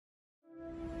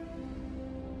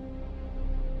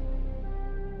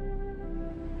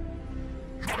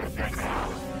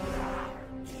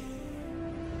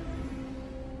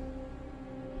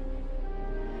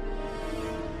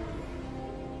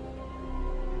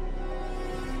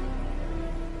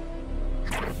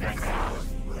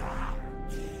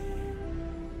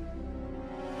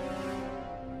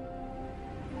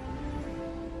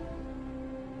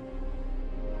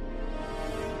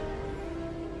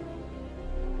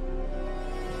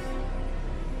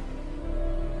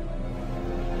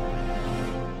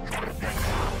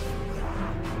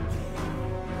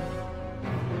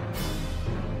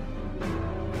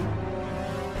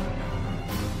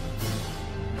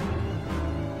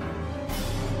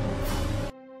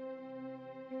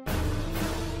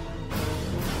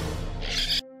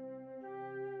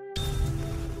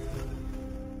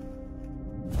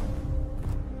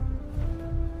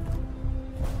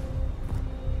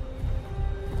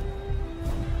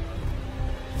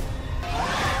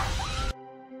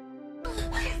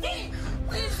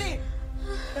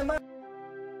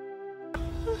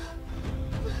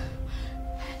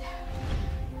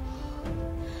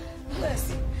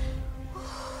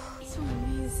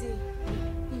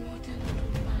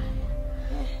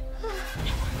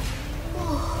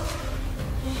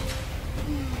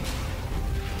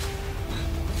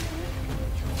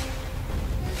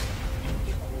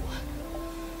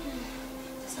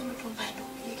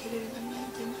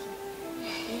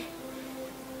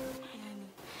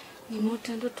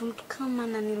 Nimeota ndoto mtu kama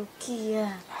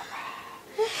ananirukia.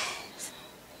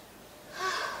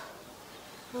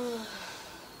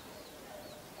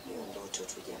 Hiyo ndoto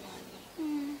tu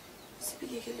jamani.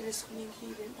 Sipige kelele siku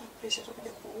nyingine na pressure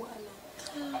tutakuja kuuana.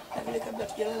 Na vile kabla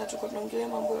tujalala tuko tunaongelea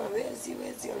mambo ya wezi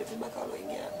wale vibaka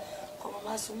walioingia kwa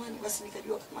mama Athumani, basi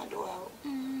nikajua kama ndo wao.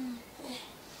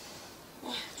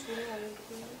 Tuelewa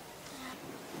ndugu.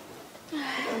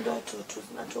 Ndoto tu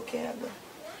zinatokea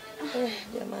bwana.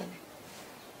 Jamani,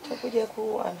 tutakuja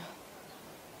kuuana.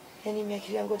 Yaani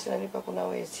miakili yangu tena nipa kuna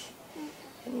wezi.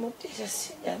 Yaani motisha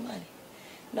si jamani.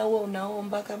 Na wewe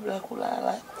unaomba kabla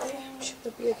kulala.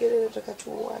 Mshikilie kelele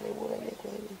tutakachuuane bora ni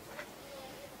kweli.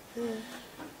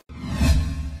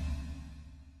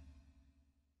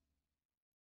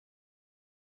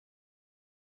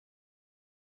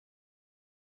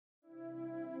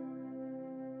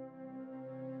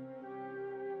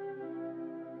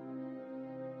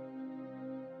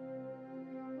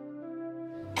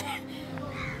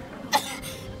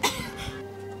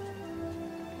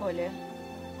 Pole.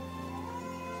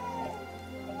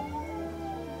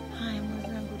 Haya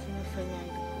mwenzangu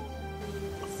tunafanyaje?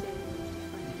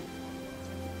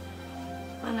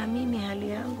 Maana mimi hali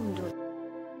yangu ndio.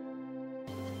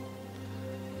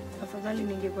 Afadhali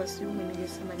ningekuwa siume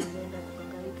ningesema ningeenda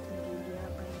kuhangaika ningeingia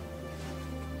hapa.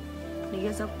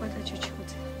 Ningeweza kupata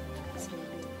chochote.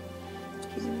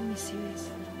 Lakini mimi siwezi.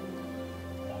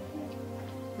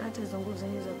 Na hata hizo nguvu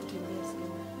zenyewe za kutembea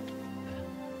sina.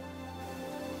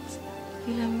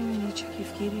 Ila mimi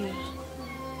nilichokifikiria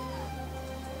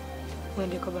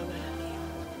uende kwa baba yake.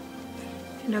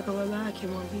 Nenda kwa baba yake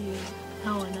mwambie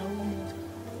hao wanaume.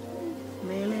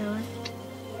 Umeelewa?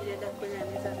 Dada kweli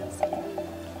anaweza kumsaidia.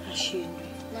 Ashindwe.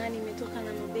 Maana nimetoka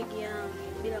na mabegi yangu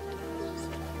bila kununuzi.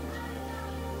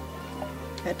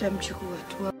 Hata mchukua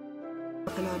tu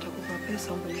kama atakupa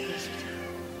pesa umpeleke hospitali.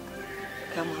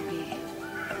 Kamwambie.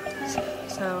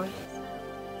 Sawa.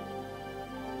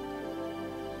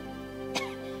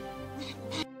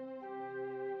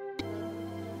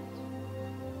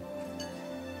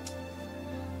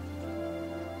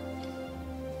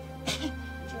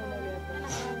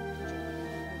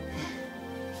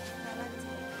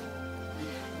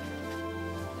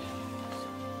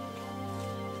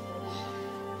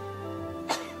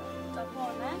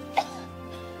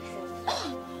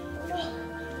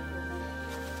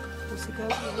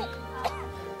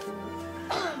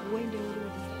 Uende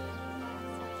urudi.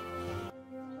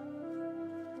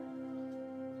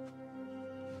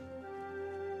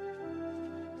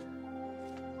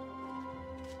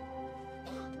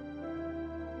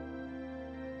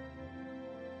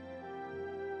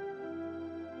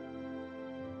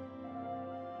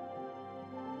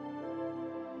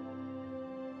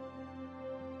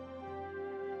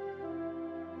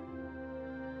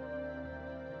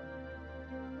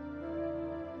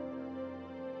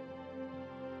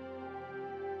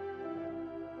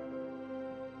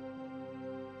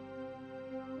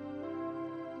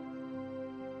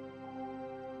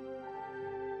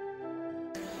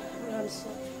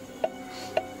 Ramsooh.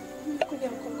 Kuja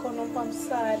mkono kwa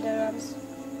msaada Ramsooh.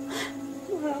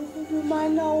 Mwanangu Juma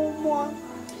anaumwa.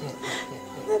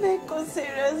 Niko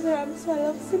serious Ramsooh,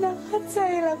 alafu sina hata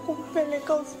hela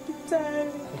kumpeleka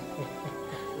hospitali.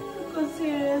 Niko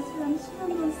serious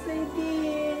Ramsooh,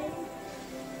 msaidie.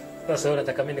 Sasa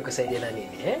unataka mimi nikusaidie na nini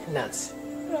Nancy?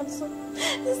 Ramsooh,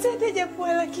 nisaidie japo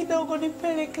hela kidogo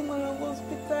nipeleke mwanangu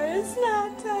hospitali. Sina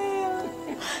hata hela.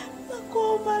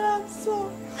 Nakuomba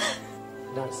Ramsooh.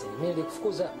 Nancy, mimi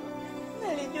nilikufukuza.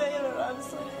 Nalijua hilo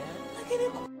Ramsooh. Lakini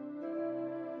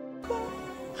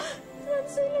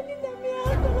Ramsooh, ile ni damu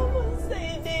yako,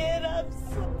 msaidie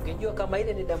Ramsooh. Ungejua kama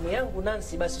ile ni damu yangu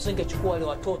Nancy, basi usingechukua wale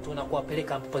watoto na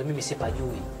kuwapeleka ambapo mimi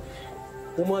sipajui.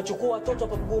 Umewachukua watoto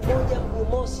hapa mguu mmoja, mguu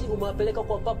mosi, umewapeleka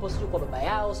kwa papo sio kwa baba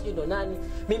yao, sio ndo nani.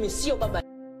 Mimi sio baba.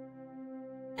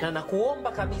 Na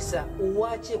nakuomba kabisa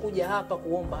uache kuja hapa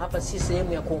kuomba. Hapa si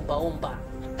sehemu ya kuomba.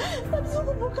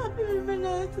 Kumbuka mimi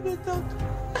na tumetoka.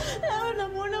 Leo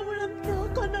namuona mwanamke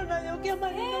wako na unanyongea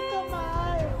maneno kama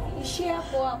hayo. Ishi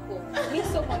hapo hapo. Mimi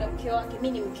sio mwanamke wake,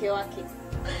 mimi ni mke wake.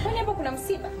 Kwani hapo kuna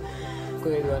msiba?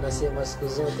 Kweli wanasema siku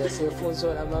zote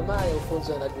asiyefunzwa na mamaye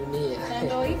hufunzwa na dunia. Na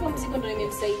ndio hivyo mzigo ndio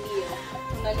nimemsaidia.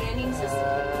 Unalia nini sasa?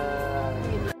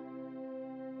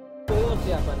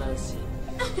 Yote hapa Nancy.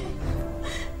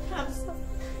 Ramsooh.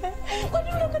 Kwani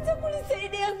unataka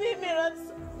kunisaidia mimi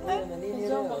Ramsooh?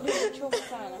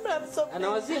 Ana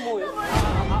wazimu huyo.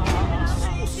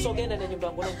 Usisogee ndani ya nyumba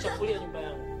yangu, unamchafulia nyumba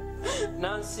yangu.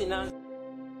 Nancy,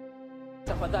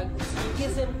 tafadhali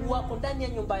usiingize mguu wako ndani ya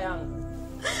nyumba yangu.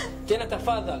 Tena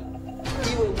tafadhali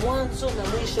iwe mwanzo na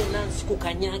mwisho Nancy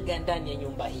kukanyaga ndani ya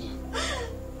nyumba hii.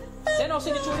 Tena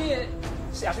usinichulie.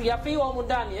 Hatujafiwa humu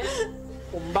ndani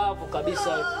Umbavu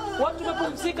kabisa. Watu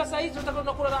tumepumzika saa hizi,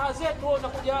 tunakula raha zetu, wewe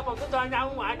unakuja hapa mtoto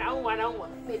anaumwa.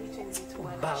 Baby twende tu.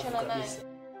 Umbavu kabisa.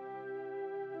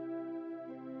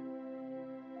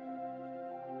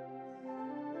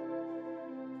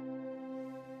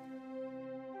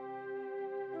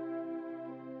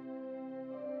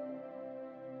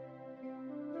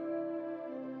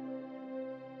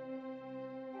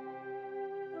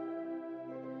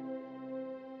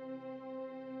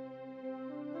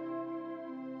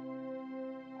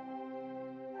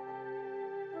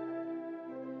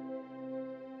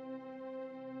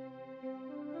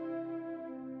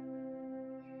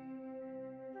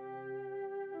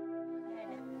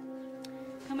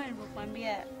 Kama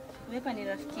nilivyokuambia, Wepa ni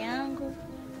rafiki yangu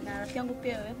na rafiki yangu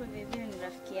pia Wepa vile ni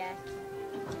rafiki yake.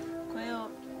 Kwa hiyo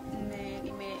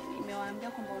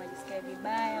nimewaambia kwamba unajisikia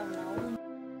vibaya, unaumwa,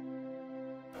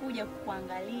 kuja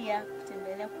kukuangalia,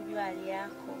 kutembelea, kujua hali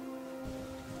yako.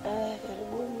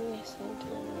 Karibuni, asante.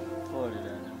 Pole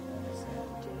dada.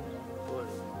 Asante.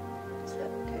 Pole.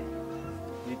 Asante.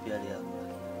 Vipi hali yako?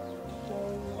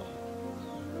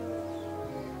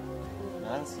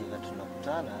 Nancy, wakati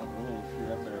tunakutana, mimi nifikiri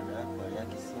labda dada yako hali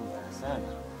yake si mbaya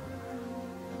sana.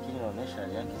 Lakini inaonyesha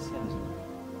hali yake si nzuri.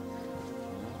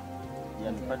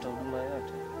 Amepata huduma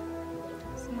yote?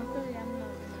 Sema kweli hamna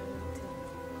huduma yote.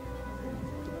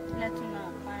 Ila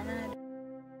tunapana.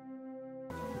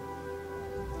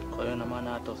 Kwa hiyo na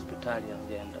maana hata hospitali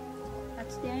hamjaenda?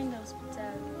 Hatujaenda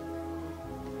hospitali.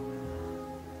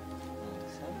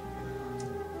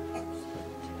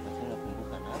 Lakini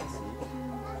nakumbuka Nancy,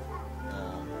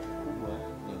 kubwa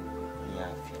ni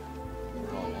afya.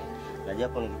 Na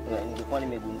japo nilikuwa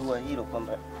nimegundua hilo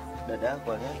kwamba dada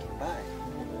yako hali yake mbaya,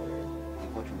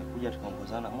 nilikuwa tumekuja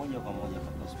tukaongozana moja kwa moja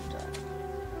kwa hospitali.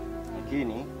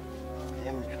 Lakini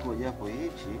chukua japo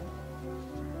hichi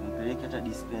mpeleke hata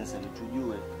dispensary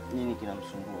tujue nini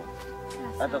kinamsumbua.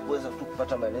 Hata kuweza tu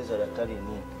kupata maelezo ya daktari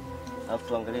nini. Alafu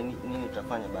tuangalie nini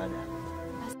tutafanya baadaye.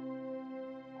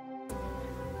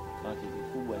 Maki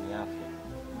kikubwa ni afya.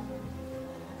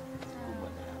 Kikubwa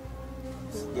ni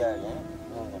afya. Sijali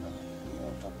Mungu anakujalia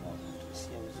utapona.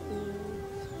 Tusiye vizuri.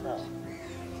 Sawa.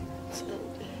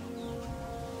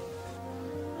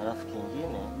 Alafu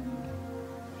kingine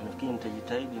nafikiri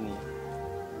nitajitahidi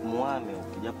muame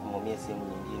ukija kumwamia sehemu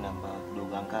nyingine ambayo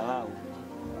kidogo angalau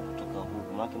kutoka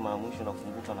huko. Maana mara mwisho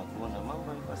nakumbuka na kuona mambo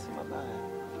yalikuwa si mabaya.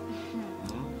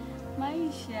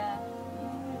 Maisha.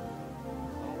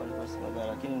 Mambo yalikuwa si mabaya,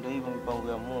 lakini ndio hivyo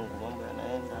mipango ya Mungu, mambo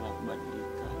yanaenda na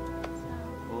kubadilika.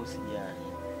 Wewe usijali.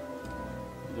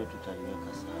 Ndio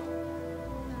tutaliweka sawa.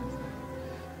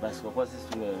 Basi kwa kuwa sisi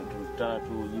tumekutana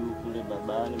tu juu kule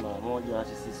babani mara moja,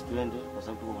 acha sisi tuende kwa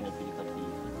sababu tuko kwenye pilika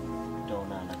hii.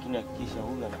 Tutaonana, lakini hakikisha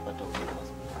huyu anapata huduma.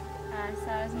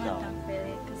 Sawa,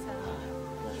 nitampeleka sawa.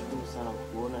 Nashukuru sana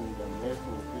kuona ni muda mrefu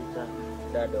umepita.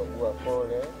 Dada kuwa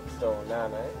pole,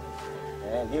 tutaonana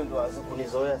ndio ndo wazo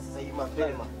kunizoea sasa hivi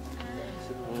mapema.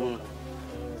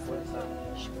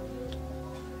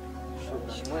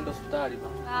 Mwendo hospitali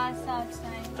baba. Sawa,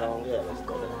 tutaenda. Tutaongea basi.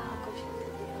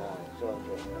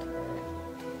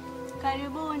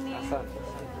 Karibuni. Asante.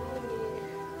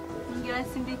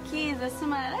 Ningewasindikiza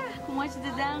sema kumwacha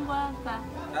dadangu hapa.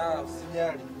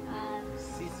 Usijali.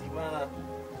 Sisi bana na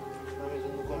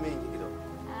mizunguko mingi kidogo.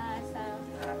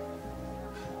 Sawa.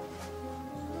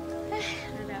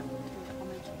 Dada,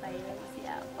 tutakomea hivi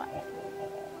hapa.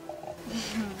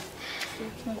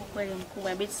 Mungu kweli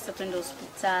mkubwa, inabidi sasa twende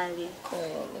hospitali.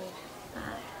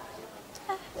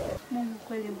 Mungu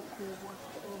kweli mkubwa.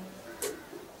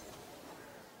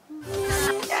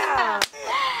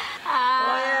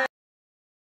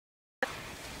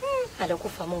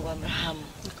 Alikufa Mungu Abrahamu.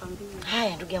 Nikwambie.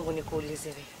 Haya ndugu yangu nikuulize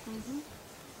wewe.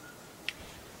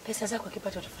 Pesa zako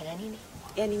ukipata utafanya nini?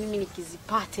 Yaani mimi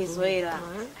nikizipata hizo hela.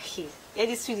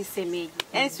 Yaani si nisemeje?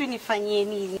 Yaani si nifanyie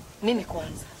nini? Mimi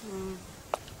kwanza.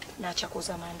 Naacha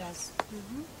kuuza maandazi.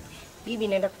 Bibi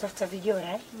naenda kutafuta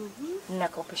vijora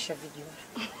nakopesha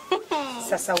vijora.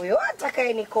 Sasa wewe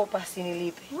atakaye nikopa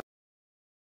asinilipe.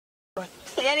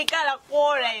 Yaani kala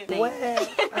kuola hivi. Wewe.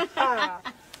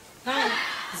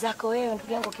 Zako wewe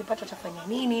ndugu yangu ukipata utafanya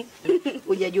nini?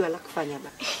 Hujajua la kufanya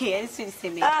baba. Yaani si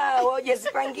nisemeje? Wewe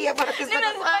hujazipangia bado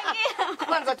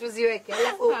kwanza tuziweke.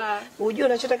 Alafu ujue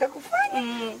unachotaka kufanya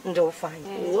ndio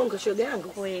ufanye. Uongo shoga yangu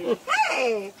kweli.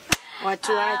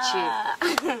 Watu waache.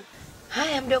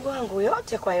 Haya mdogo wangu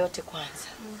yote kwa yote kwanza.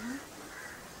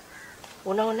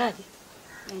 Unaonaje?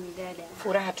 Yaani dada.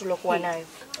 Furaha tulokuwa nayo.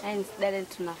 Yaani dada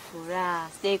tuna furaha.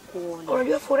 Sijai kuona.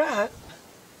 Unajua furaha?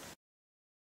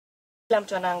 Kila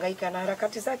mtu anahangaika na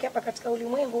harakati zake hapa katika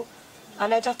ulimwengu.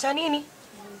 Anatafuta nini?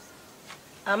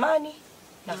 Amani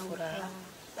na furaha.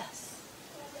 Basi.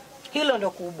 Hilo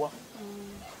ndo kubwa.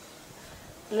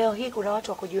 Leo hii kuna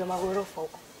watu wako juu ya magorofa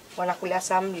huko. Wanakula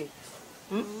samli.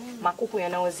 Makuku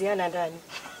yanaoziana ndani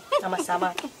ama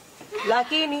samaki.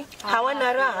 Lakini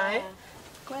hawana raha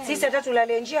Sisi hata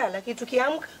tulale njaa lakini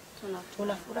tukiamka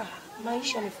tuna furaha.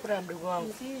 Maisha ni furaha mdogo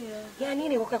wangu. Ya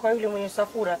nini kukaa kwa yule mwenye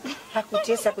safura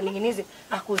hakutesa kuninginize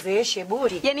akuzeeshe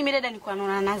bure. Yaani mimi dada nilikuwa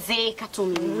naona nazeeka tu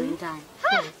mimi ndani.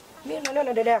 Mimi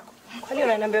naona dada yako. Kwa nini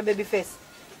unaniambia baby face?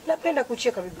 Napenda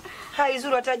kucheka bibi.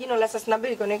 Haizuru hata jino la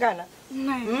 32 kuonekana.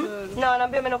 Na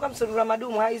anaambia mimi nakuwa msurura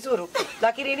madumu haizuru.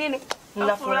 Lakini nini?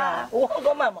 Nina furaha.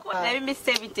 Uongo mama. Na mimi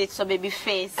 70 so baby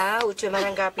face. Utwe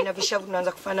mara ngapi na vishavu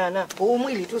tunaanza kufanana. Huu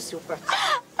mwili tu si upate.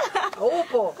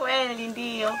 Upo. Kweli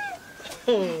ndio.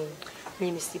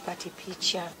 Mimi sipati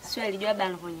picha. Sio alijua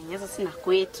bana kuninyanyasa sina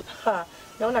kwetu.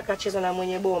 Naona kacheza na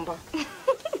mwenye bomba.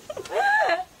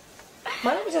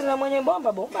 Maana kucheza na mwenye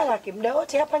bomba lake muda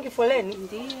wote hapa ngifoleni.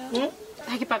 Ndio.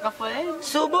 Akipaka foleni.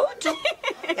 Subutu.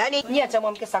 Yaani nyie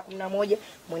atamwamke saa 11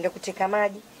 mwende kuteka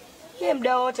maji. Yeye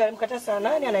muda wote alimkata saa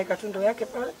 8 anaweka tundo yake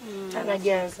pale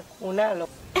anajaza. Unalo.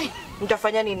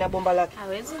 Mtafanya nini na bomba lake?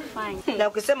 Hawezi kufanya. Na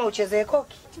ukisema uchezee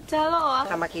koki, tutaloa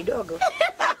kama kidogo.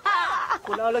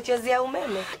 Kuna walochezea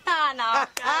umeme. Na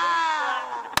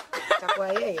Takuwa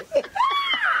yeye.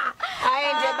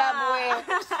 Aende babu wewe.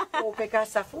 Upeka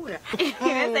safura.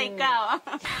 Inaweza ikawa.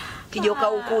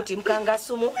 Kijoka ukuti mkanga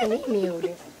sumu nini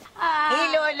yule?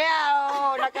 Hilo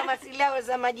lao na kama si lao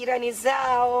za majirani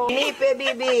zao. Nipe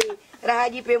bibi, raha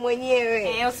jipe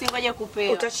mwenyewe. Usingoje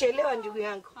kupewa. Utachelewa ndugu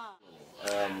yangu.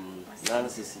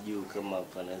 Nancy sijui kama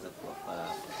panaweza kuwafaa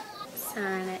hapa.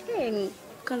 Sana.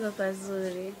 Kwanza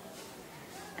pazuri.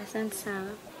 Asante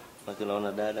sana.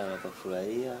 Naona dada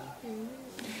anapafurahia.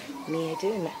 Mie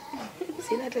tena.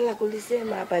 Sina hata la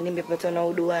kulisema hapa nimepata na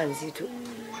uduanzi tu.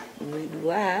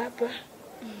 Udua hapa.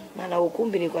 Maana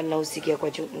ukumbi nilikuwa ninausikia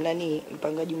kwa nani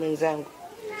mpangaji mwenzangu.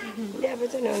 Ndio hapa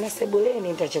tu naona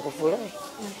sebuleni nitaacha kufurahi.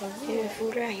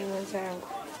 Furahi mwenzangu.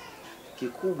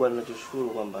 Kikubwa ninachoshukuru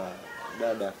kwamba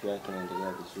dada afya yake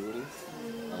inaendelea vizuri.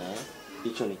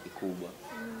 Hicho ni kikubwa.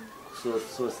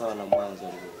 So sawa na mwanzo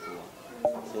alivyokuwa.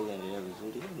 Sasa inaendelea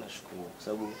vizuri, nashukuru. Kwa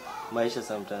sababu maisha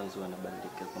sometimes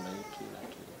yanabadilika, kuna hiki na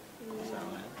kile.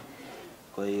 Sawa.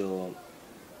 Kwa Kwa hiyo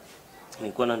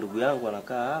nilikuwa na ndugu yangu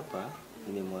anakaa hapa,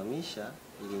 nimemhamisha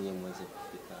ili nyinyi muweze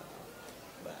kufika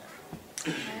hapa.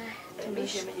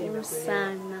 Tumeshukuru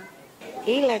sana.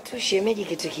 Ila tu shemeji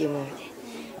kitu kimoja.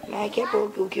 Maana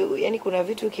hapo yani kuna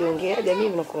vitu ukiongeaga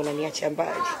mimi nakuwa unaniacha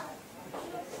mbali.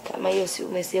 Kama hiyo si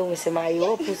umesema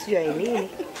haiopo sio ya nini.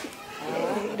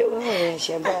 Ndio wewe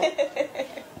shambani.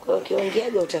 Kwa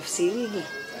ukiongeaga utafsiriji.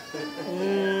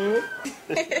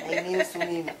 Hainihusu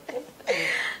mimi.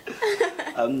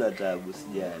 Hamna taabu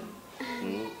sijali.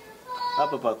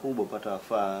 Hapa pakubwa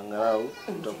patawafaa, angalau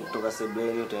kutoka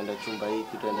sebuleni utaenda chumba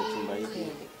hiki, utaenda chumba hiki.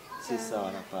 Si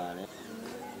sawa na pale.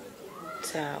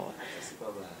 Sawa.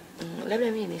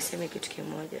 Labda mimi niseme kitu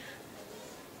kimoja.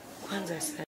 Kwanza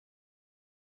sana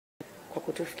kwa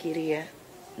kutufikiria,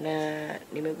 na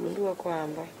nimegundua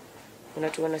kwamba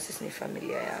unatuona sisi ni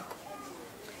familia yako.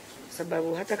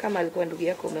 Sababu hata kama alikuwa ndugu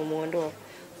yako umemuondoa,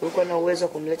 ulikuwa na uwezo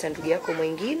wa kumleta ndugu yako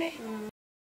mwingine.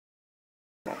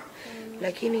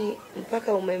 Lakini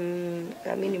mpaka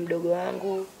umemthamini mdogo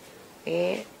wangu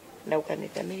na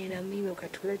ukanithamini na mimi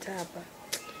ukatuleta hapa.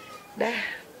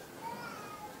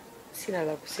 Sina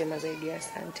la kusema zaidi ya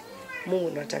asante. Mungu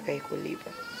ndo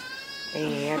atakayekulipa.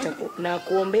 Hata na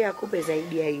kuombea akupe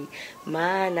zaidi ya hii.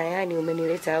 Maana yani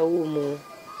umenileta humu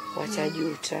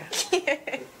watajuta.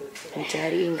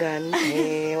 Mtaringa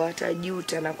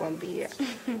watajuta nakwambia.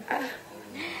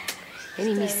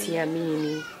 Yani mimi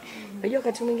siamini. Unajua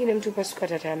wakati mwingine mtu pasuka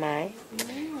tamaa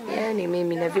yani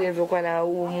mimi na vile nilivyokuwa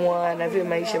naumwa na vile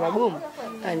maisha magumu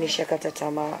nishakata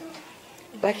tamaa.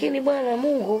 Lakini Bwana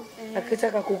Mungu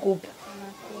akitaka kukupa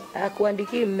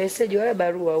akuandikie message wala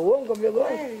barua uongo mdogo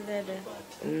wangu.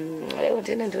 Leo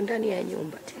tena ndo ndani ya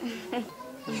nyumba tena.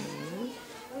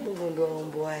 Mungu ndo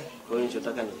aomboaye. Kwa hiyo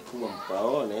ninachotaka ni kikubwa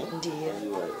mpaone.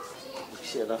 Ndio.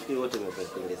 Kisha nafikiri wote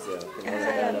mmependelezewa.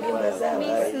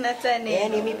 Mimi sina tani.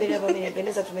 Yaani mimi pale hapa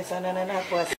nimependeza tumefanana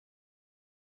nako.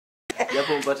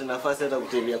 Japo mpate nafasi hata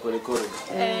kutembea kwenye corridor.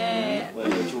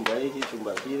 Wewe chumba hiki,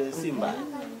 chumba kile, si mbaya.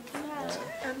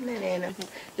 Amna nena.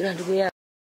 Ila ndugu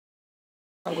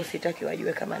yangu sitaki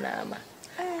wajue kama naama.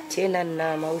 Tena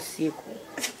ninaama usiku.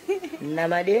 Na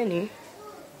madeni.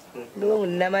 Ndio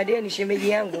na madeni shemeji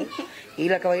yangu.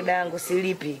 Ila kawaida yangu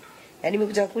silipi. Yaani mimi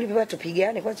kutaka kulipa watu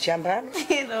pigane kwa shambani.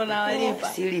 Ndio unawalipa.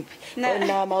 Silipi.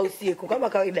 Na mausiku kama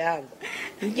kawaida yangu.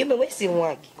 Mjumbe mwezi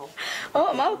mwaki.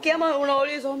 Mauki ama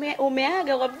unauliza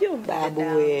umeaga kwa mjumbe?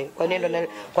 Babu we.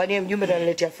 Kwa nini mjumbe ndo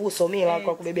analetea fuso mila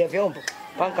kwa kubebea vyombo?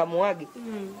 Panka muage.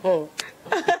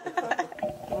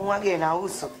 Muage na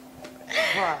uso.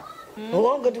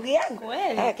 Uongo ndugu yangu.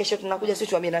 Kesho tunakuja sisi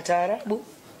tuambie na taarabu.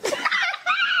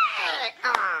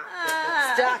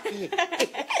 Staki.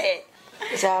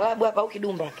 Taarabu hapa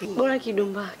ukidumba. Bora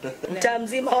kidumba. Mtaa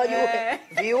mzima wajue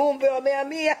viumbe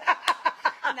wamehamia.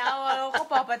 Na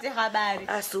walokopa wapate habari.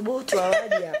 Asubuhi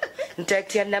hawaji hapa.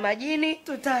 Nitatia na majini,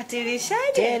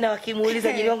 tutawatilishaje? Tena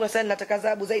wakimuuliza jini wangu sana nataka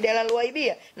adhabu zaidi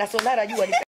alaloaibia na sonara jua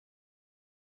ni.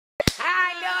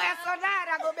 Ndio ya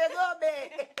sonara gobe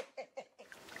gobe.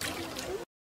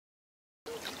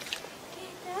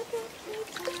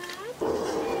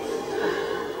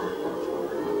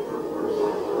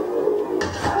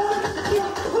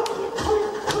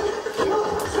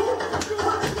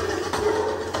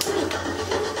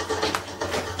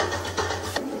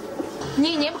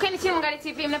 Nyinyi hebu kaeni chini mwangalie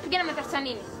TV, mnapigana mnatafuta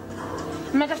nini?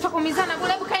 Mnatafuta kumizana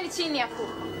bure, hebu kaeni chini hapo.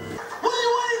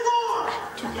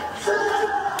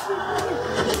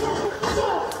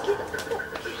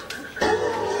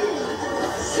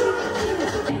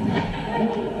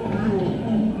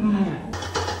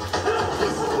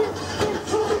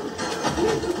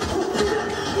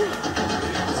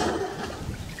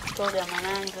 Toga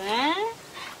mwanangu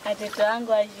Watoto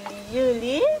wangu wa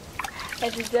Juli.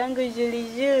 Watoto wangu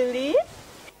Juli.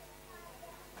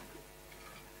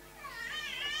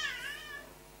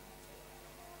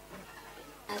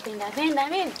 Apenda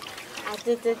mimi.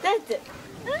 Atoto.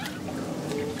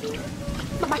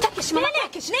 Mama Takeshi.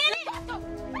 Nini?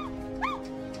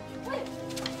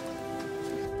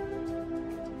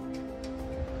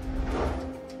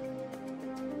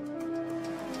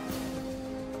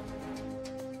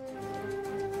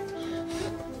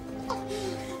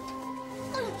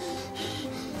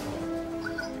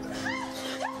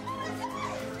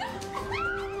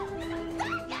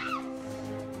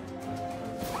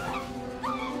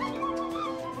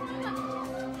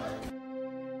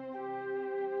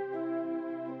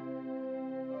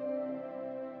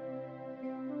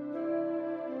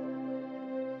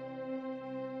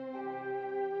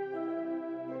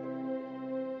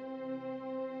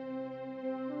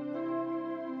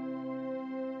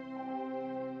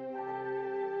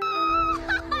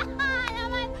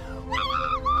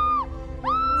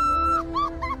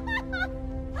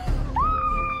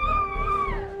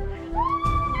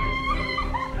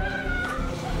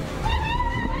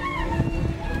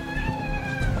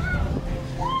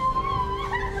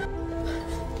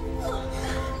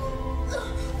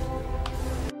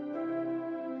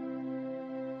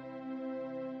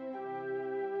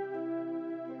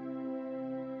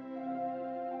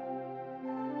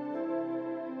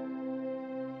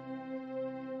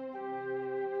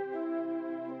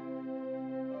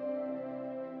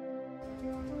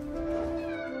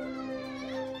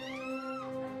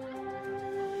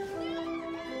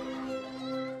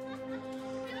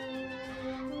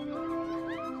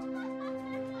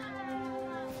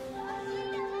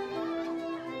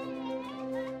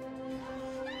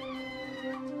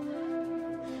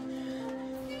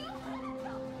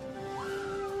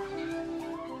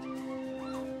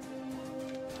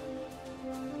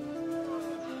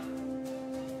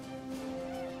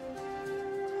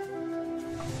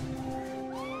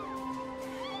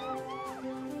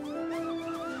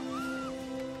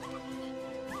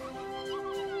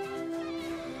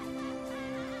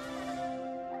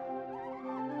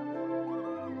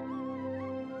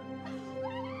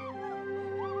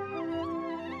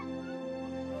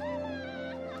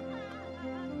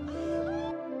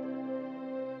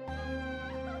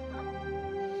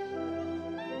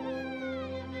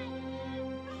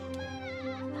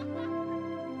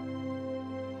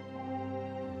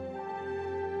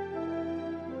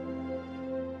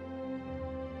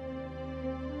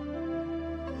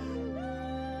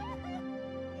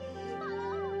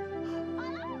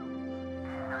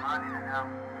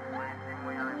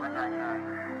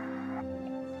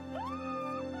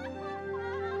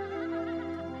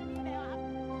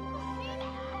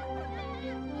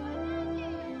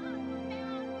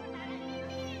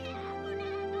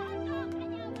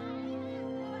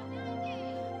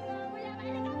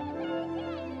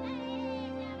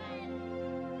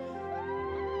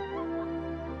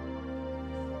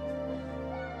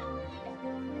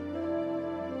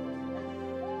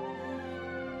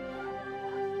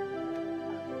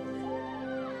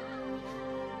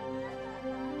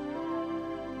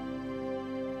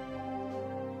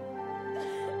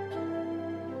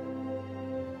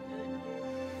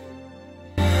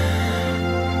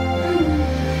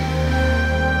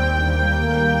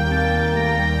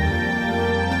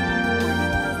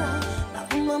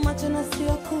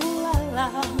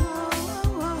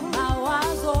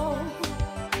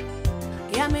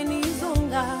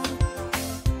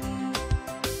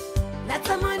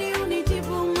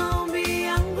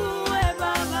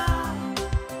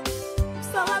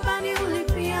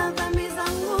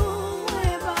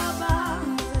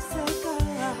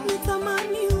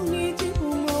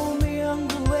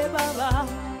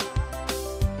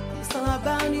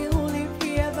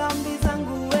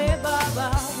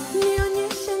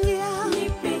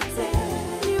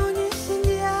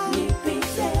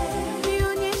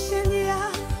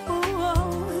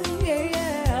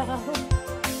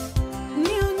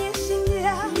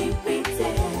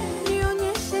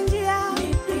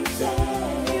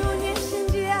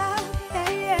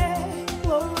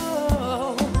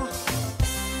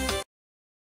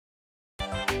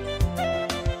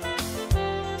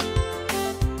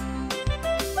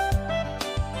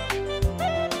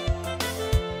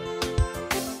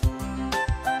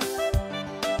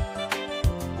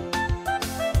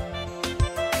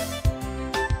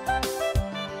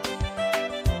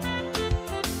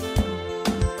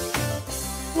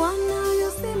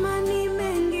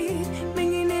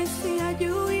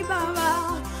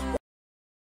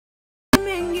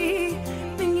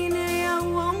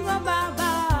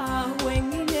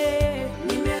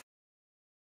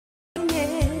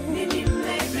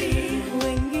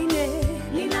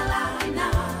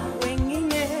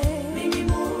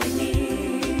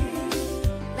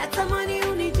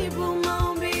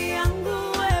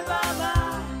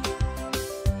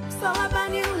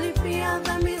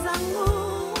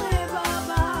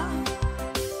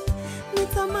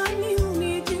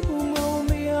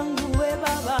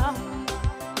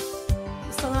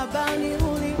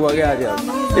 Kwa gari hapa.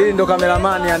 Hili ndo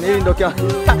cameraman yani,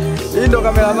 hili ndo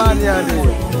cameraman yani.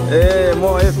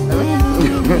 Mo F.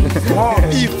 Mo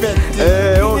effect.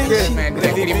 Okay.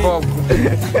 Great Bob.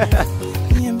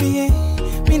 Niambie,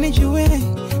 mimi nijue,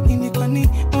 nini kwani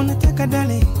unataka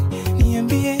dale?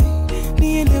 Niambie,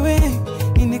 nielewe,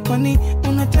 nini kwani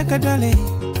unataka dale?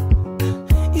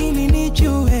 Ili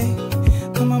nijue,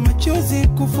 kama machozi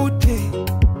kufute.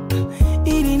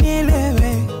 Ili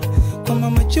nielewe, kama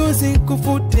machozi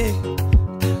kufute.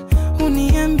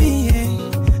 Uniambie,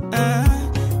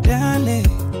 dale,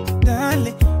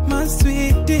 dale, my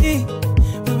sweetie,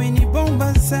 wewe ni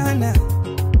bomba sana,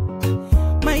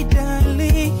 my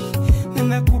darling,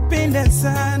 nakupenda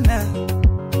sana,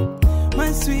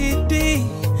 my sweetie,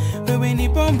 wewe ni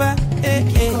bomba,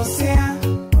 nikikosea,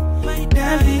 my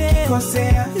darling,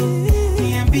 nikikosea,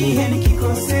 niambie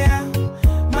nikikosea,